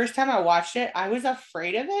know the first time I watched it, I was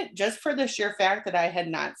afraid of it just for the sheer fact that I had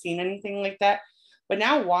not seen anything like that. But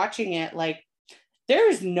now watching it, like, there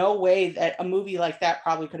is no way that a movie like that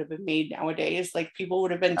probably could have been made nowadays. Like, people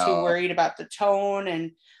would have been too Oh, worried about the tone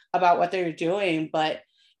and about what they were doing. But,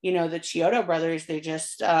 the Chiodo brothers, they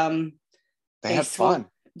just, they they had swung, fun.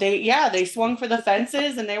 they swung for the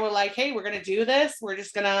fences and they were like, hey, we're going to do this. We're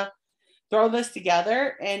just going to throw this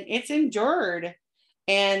together. And it's endured.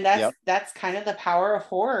 And Yep. that's kind of the power of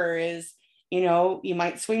horror is, you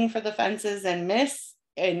might swing for the fences and miss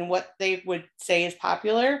in what they would say is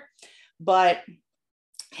popular, but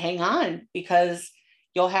hang on because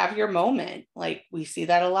you'll have your moment. Like we see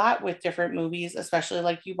that a lot with different movies, especially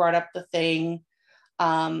like you brought up The Thing.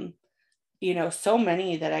 Um, so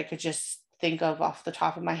many that I could just think of off the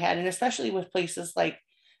top of my head, and especially with places like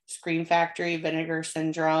Scream Factory, Vinegar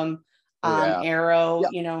Syndrome. Yeah. Arrow,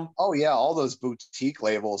 Yeah. Oh yeah, all those boutique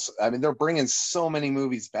labels. I mean, they're bringing so many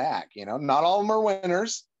movies back. Not all of them are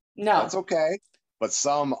winners. No. That's okay, but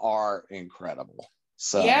some are incredible.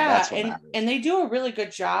 So Yeah, that's what and matters. they do a really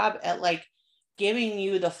good job at like giving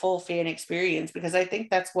you the full fan experience, because I think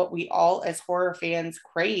that's what we all as horror fans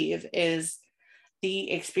crave, is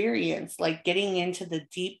the experience, like getting into the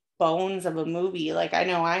deep bones of a movie. Like I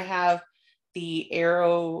know I have the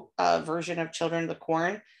Arrow version of Children of the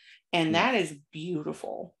Corn, and Mm. that is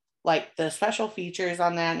beautiful. Like the special features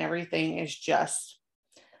on that and everything is just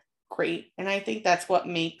great. And I think that's what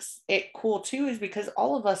makes it cool too, is because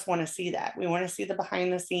all of us want to see that. We want to see the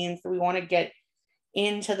behind the scenes. We want to get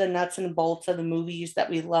into the nuts and bolts of the movies that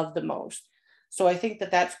we love the most. So I think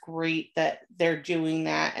that that's great that they're doing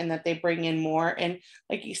that and that they bring in more. And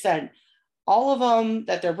like you said, all of them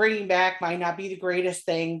that they're bringing back might not be the greatest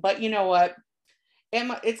thing, but you know what?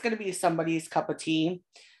 It's going to be somebody's cup of tea.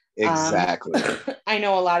 Exactly. I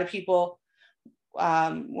know a lot of people,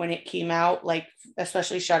 when it came out, like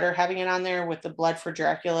especially Shudder having it on there with the Blood for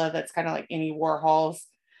Dracula, that's kind of like Andy Warhol's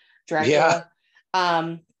Yeah. Dracula.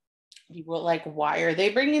 Um, People were like, why are they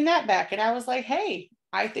bringing that back? And I was like, hey,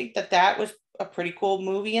 I think that that was a pretty cool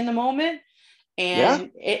movie in the moment, Yeah.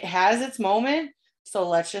 and it has its moment. So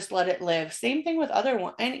let's just let it live. Same thing with other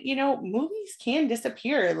ones. And, movies can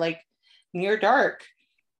disappear, like Near Dark.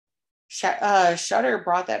 Shudder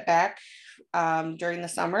brought that back during the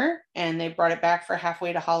summer, and they brought it back for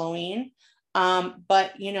halfway to Halloween.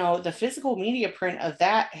 But, the physical media print of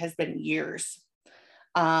that has been years.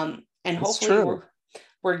 And It's hopefully true.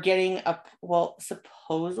 we're getting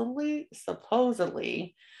supposedly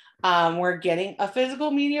we're getting a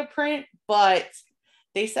physical media print, but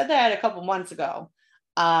they said that a couple months ago,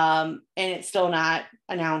 and it's still not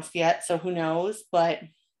announced yet, so who knows. But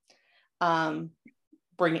um,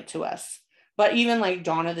 bring it to us. But even like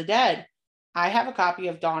Dawn of the Dead, I have a copy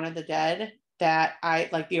of Dawn of the Dead, that I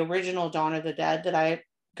like, the original Dawn of the Dead that I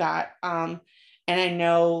got, and I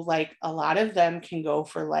know like a lot of them can go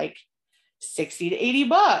for like 60 to 80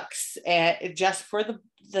 bucks, and just for the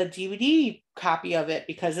DVD copy of it,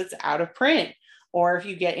 because it's out of print. Or if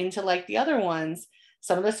you get into like the other ones,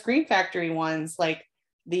 some of the Scream Factory ones, like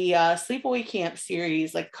the Sleepaway Camp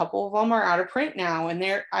series, like a couple of them are out of print now, and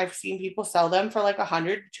I've seen people sell them for like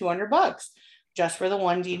 100 to 200 bucks just for the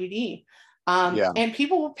one DVD. Yeah. And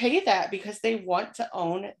people will pay that because they want to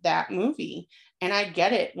own that movie, and I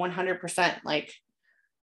get it 100%. Like,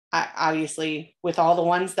 obviously with all the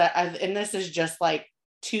ones and this is just like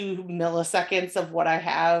 2 milliseconds of what I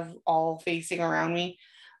have all facing around me,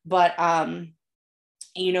 but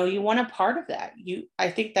you want a part of that.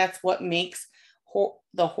 I think that's what makes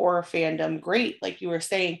the horror fandom great, like you were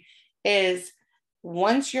saying, is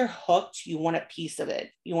once you're hooked, you want a piece of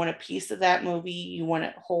it. You want a piece of that movie. You want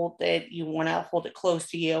to hold it. You want to hold it close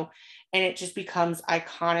to you. And it just becomes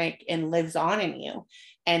iconic and lives on in you.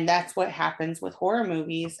 And that's what happens with horror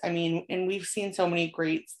movies. I mean, and we've seen so many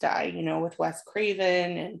greats die, with Wes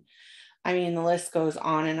Craven. And I mean, the list goes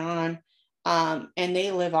on and on. And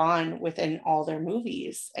they live on within all their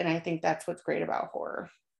movies. And I think that's what's great about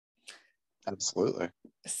horror. Absolutely.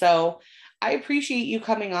 So I appreciate you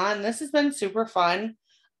coming on. This has been super fun.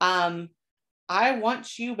 Um, I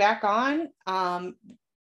want you back on,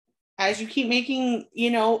 as you keep making,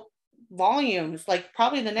 volumes. Like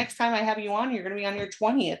probably the next time I have you on, you're going to be on your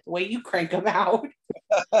 20th, the way you crank them out.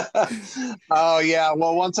 Oh yeah.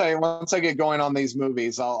 Well, once I get going on these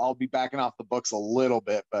movies, I'll be backing off the books a little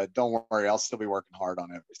bit, but don't worry, I'll still be working hard on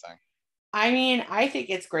everything. I mean, I think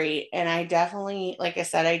it's great. And I definitely, like I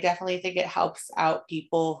said, I definitely think it helps out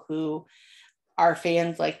people who are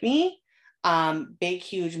fans like me, big,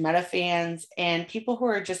 huge meta fans, and people who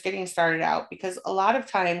are just getting started out, because a lot of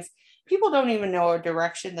times people don't even know a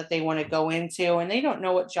direction that they want to go into, and they don't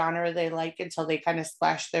know what genre they like until they kind of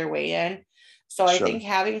splash their way in. So I Sure. think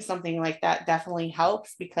having something like that definitely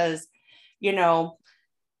helps, because, you know,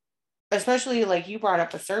 especially like you brought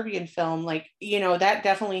up a Serbian film, like, that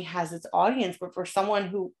definitely has its audience. But for someone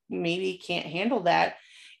who maybe can't handle that,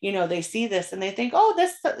 they see this and they think, oh,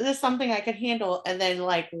 this is something I could handle, and then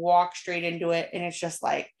like walk straight into it. And it's just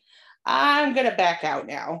like, I'm going to back out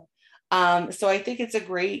now. So I think it's a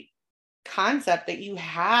great concept that you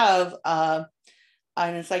have an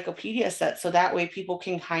encyclopedia set. So that way people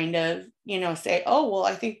can kind of, say, oh, well,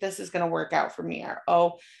 I think this is going to work out for me. Or,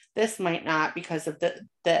 oh, this might not because of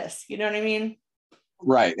this. You know what I mean?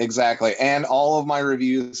 Right, exactly. And all of my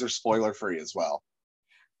reviews are spoiler free as well.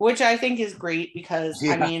 Which I think is great, because I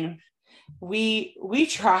Yeah. mean, we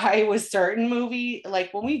try with certain movie,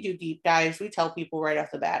 like when we do deep dives, we tell people right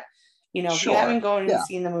off the bat, You know, if you Sure. haven't gone and Yeah.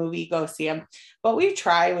 seen the movie, go see them. But we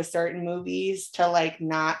try with certain movies to like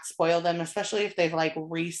not spoil them, especially if they've like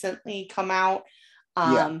recently come out.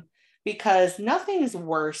 Yeah. Um, because nothing's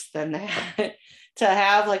worse than that to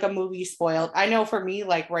have like a movie spoiled. I know for me,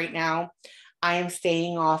 like right now, I am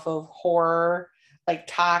staying off of horror, like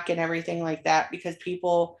talk and everything like that, because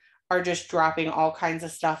people are just dropping all kinds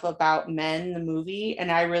of stuff about Men, the movie,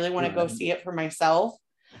 and I really want to go Right. see it for myself.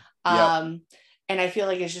 Yep. Um, and I feel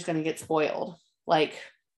like it's just going to get spoiled. Like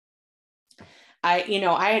I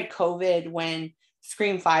had COVID when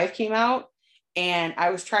Scream 5 came out, and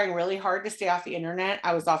I was trying really hard to stay off the internet.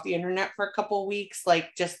 I was off the internet for a couple of weeks,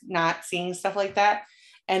 like just not seeing stuff like that.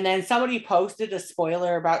 And then somebody posted a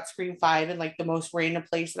spoiler about Scream 5 in like the most random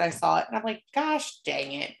place that I saw it. And I'm like, gosh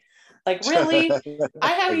dang it. Like, really?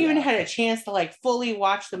 I haven't even Yeah. had a chance to like fully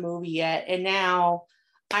watch the movie yet. And now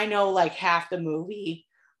I know like half the movie.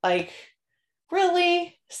 Like,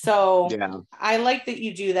 really? So Yeah. I like that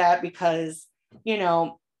you do that because, you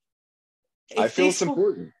know, I if feel they it's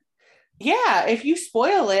important. yeah, if you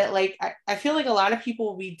spoil it, like I feel like a lot of people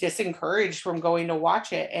will be disencouraged from going to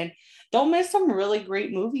watch it, and they'll miss some really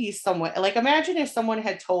great movies somewhere. Like imagine if someone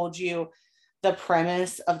had told you the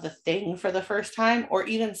premise of The Thing for the first time, or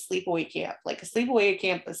even Sleepaway Camp. Like a Sleepaway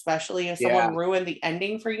Camp, especially if Yeah. someone ruined the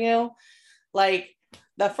ending for you, like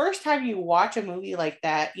the first time you watch a movie like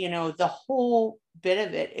that, the whole bit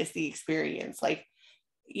of it is the experience. Like,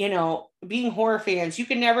 being horror fans, you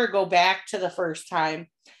can never go back to the first time,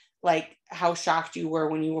 like how shocked you were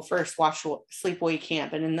when you first watched Sleepaway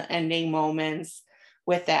Camp and in the ending moments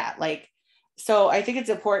with that. Like, so I think it's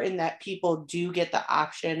important that people do get the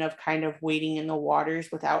option of kind of wading in the waters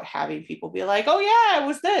without having people be like, oh yeah, it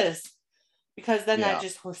was this, because then that Yeah.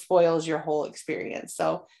 just spoils your whole experience.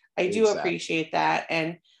 So I do Exactly. appreciate that.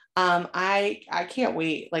 And I can't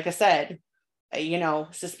wait. Like I said,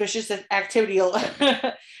 suspicious activity.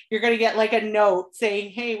 You're going to get like a note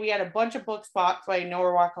saying, hey, we had a bunch of books bought by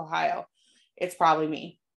Norwalk, Ohio. It's probably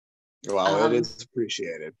me. Well, it Um, is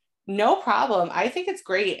appreciated. no problem. I think it's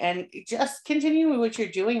great. And just continue what you're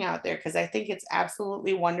doing out there, because I think it's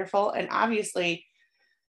absolutely wonderful. And obviously,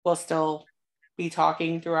 we'll still be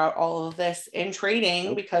talking throughout all of this in trading,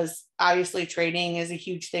 Nope. because obviously trading is a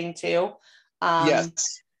huge thing too. Um,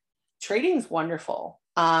 Yes, Trading is wonderful.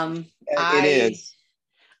 it I is.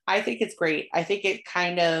 I think it's great. I think it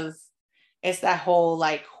kind of it's that whole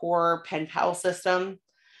like horror pen pal system.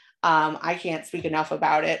 I can't speak enough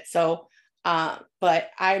about it. So, but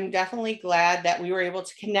I'm definitely glad that we were able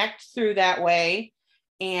to connect through that way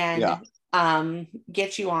Yeah. and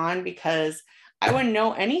get you on, because I wouldn't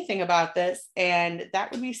know anything about this. And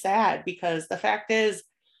that would be sad, because the fact is,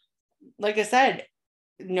 like I said,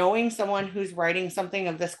 knowing someone who's writing something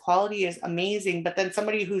of this quality is amazing. But then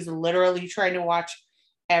somebody who's literally trying to watch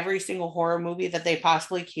every single horror movie that they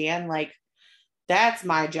possibly can, like, that's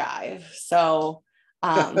my jive. So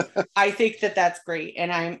I think that that's great,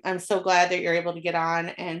 and I'm so glad that you're able to get on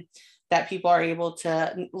and that people are able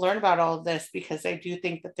to learn about all of this, because I do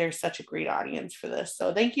think that there's such a great audience for this.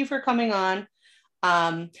 So thank you for coming on.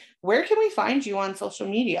 Where can we find you on social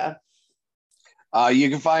media? You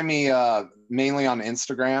can find me mainly on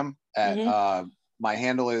Instagram at Mm-hmm. my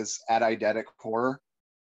handle is at eidetic horror,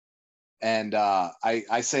 and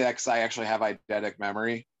I say that because I actually have eidetic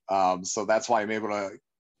memory, so that's why I'm able to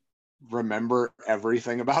remember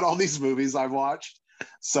everything about all these movies I've watched.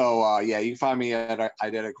 So yeah, you can find me at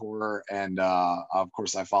eidetic horror, and of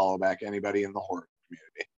course I follow back anybody in the horror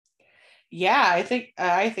community. Yeah, I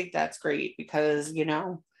think that's great, because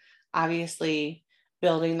obviously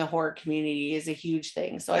building the horror community is a huge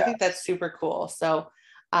thing. So I think that's Yes. super cool. So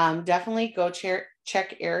definitely go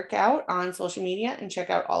check Eric out on social media and check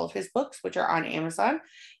out all of his books, which are on Amazon.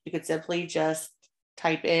 You could simply just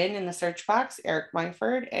type in the search box Eric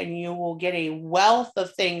Myford, and you will get a wealth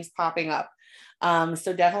of things popping up.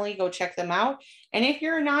 So definitely go check them out. And if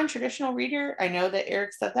you're a non-traditional reader, I know that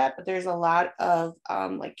Eric said that, but there's a lot of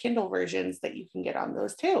like Kindle versions that you can get on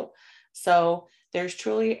those too. So there's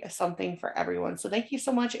truly something for everyone. So thank you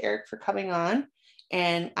so much, Eric, for coming on.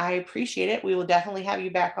 And I appreciate it. We will definitely have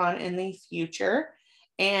you back on in the future.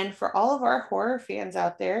 And for all of our horror fans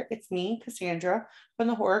out there, it's me, Cassandra, from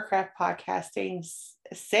the Horrorcraft Podcasting,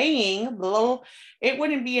 saying, well, it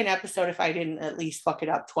wouldn't be an episode if I didn't at least fuck it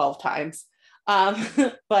up 12 times. Um,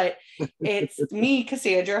 but it's me,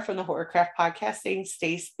 Cassandra, from the Horrorcraft Podcast, saying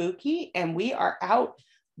stay spooky, and we are out.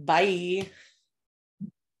 Bye.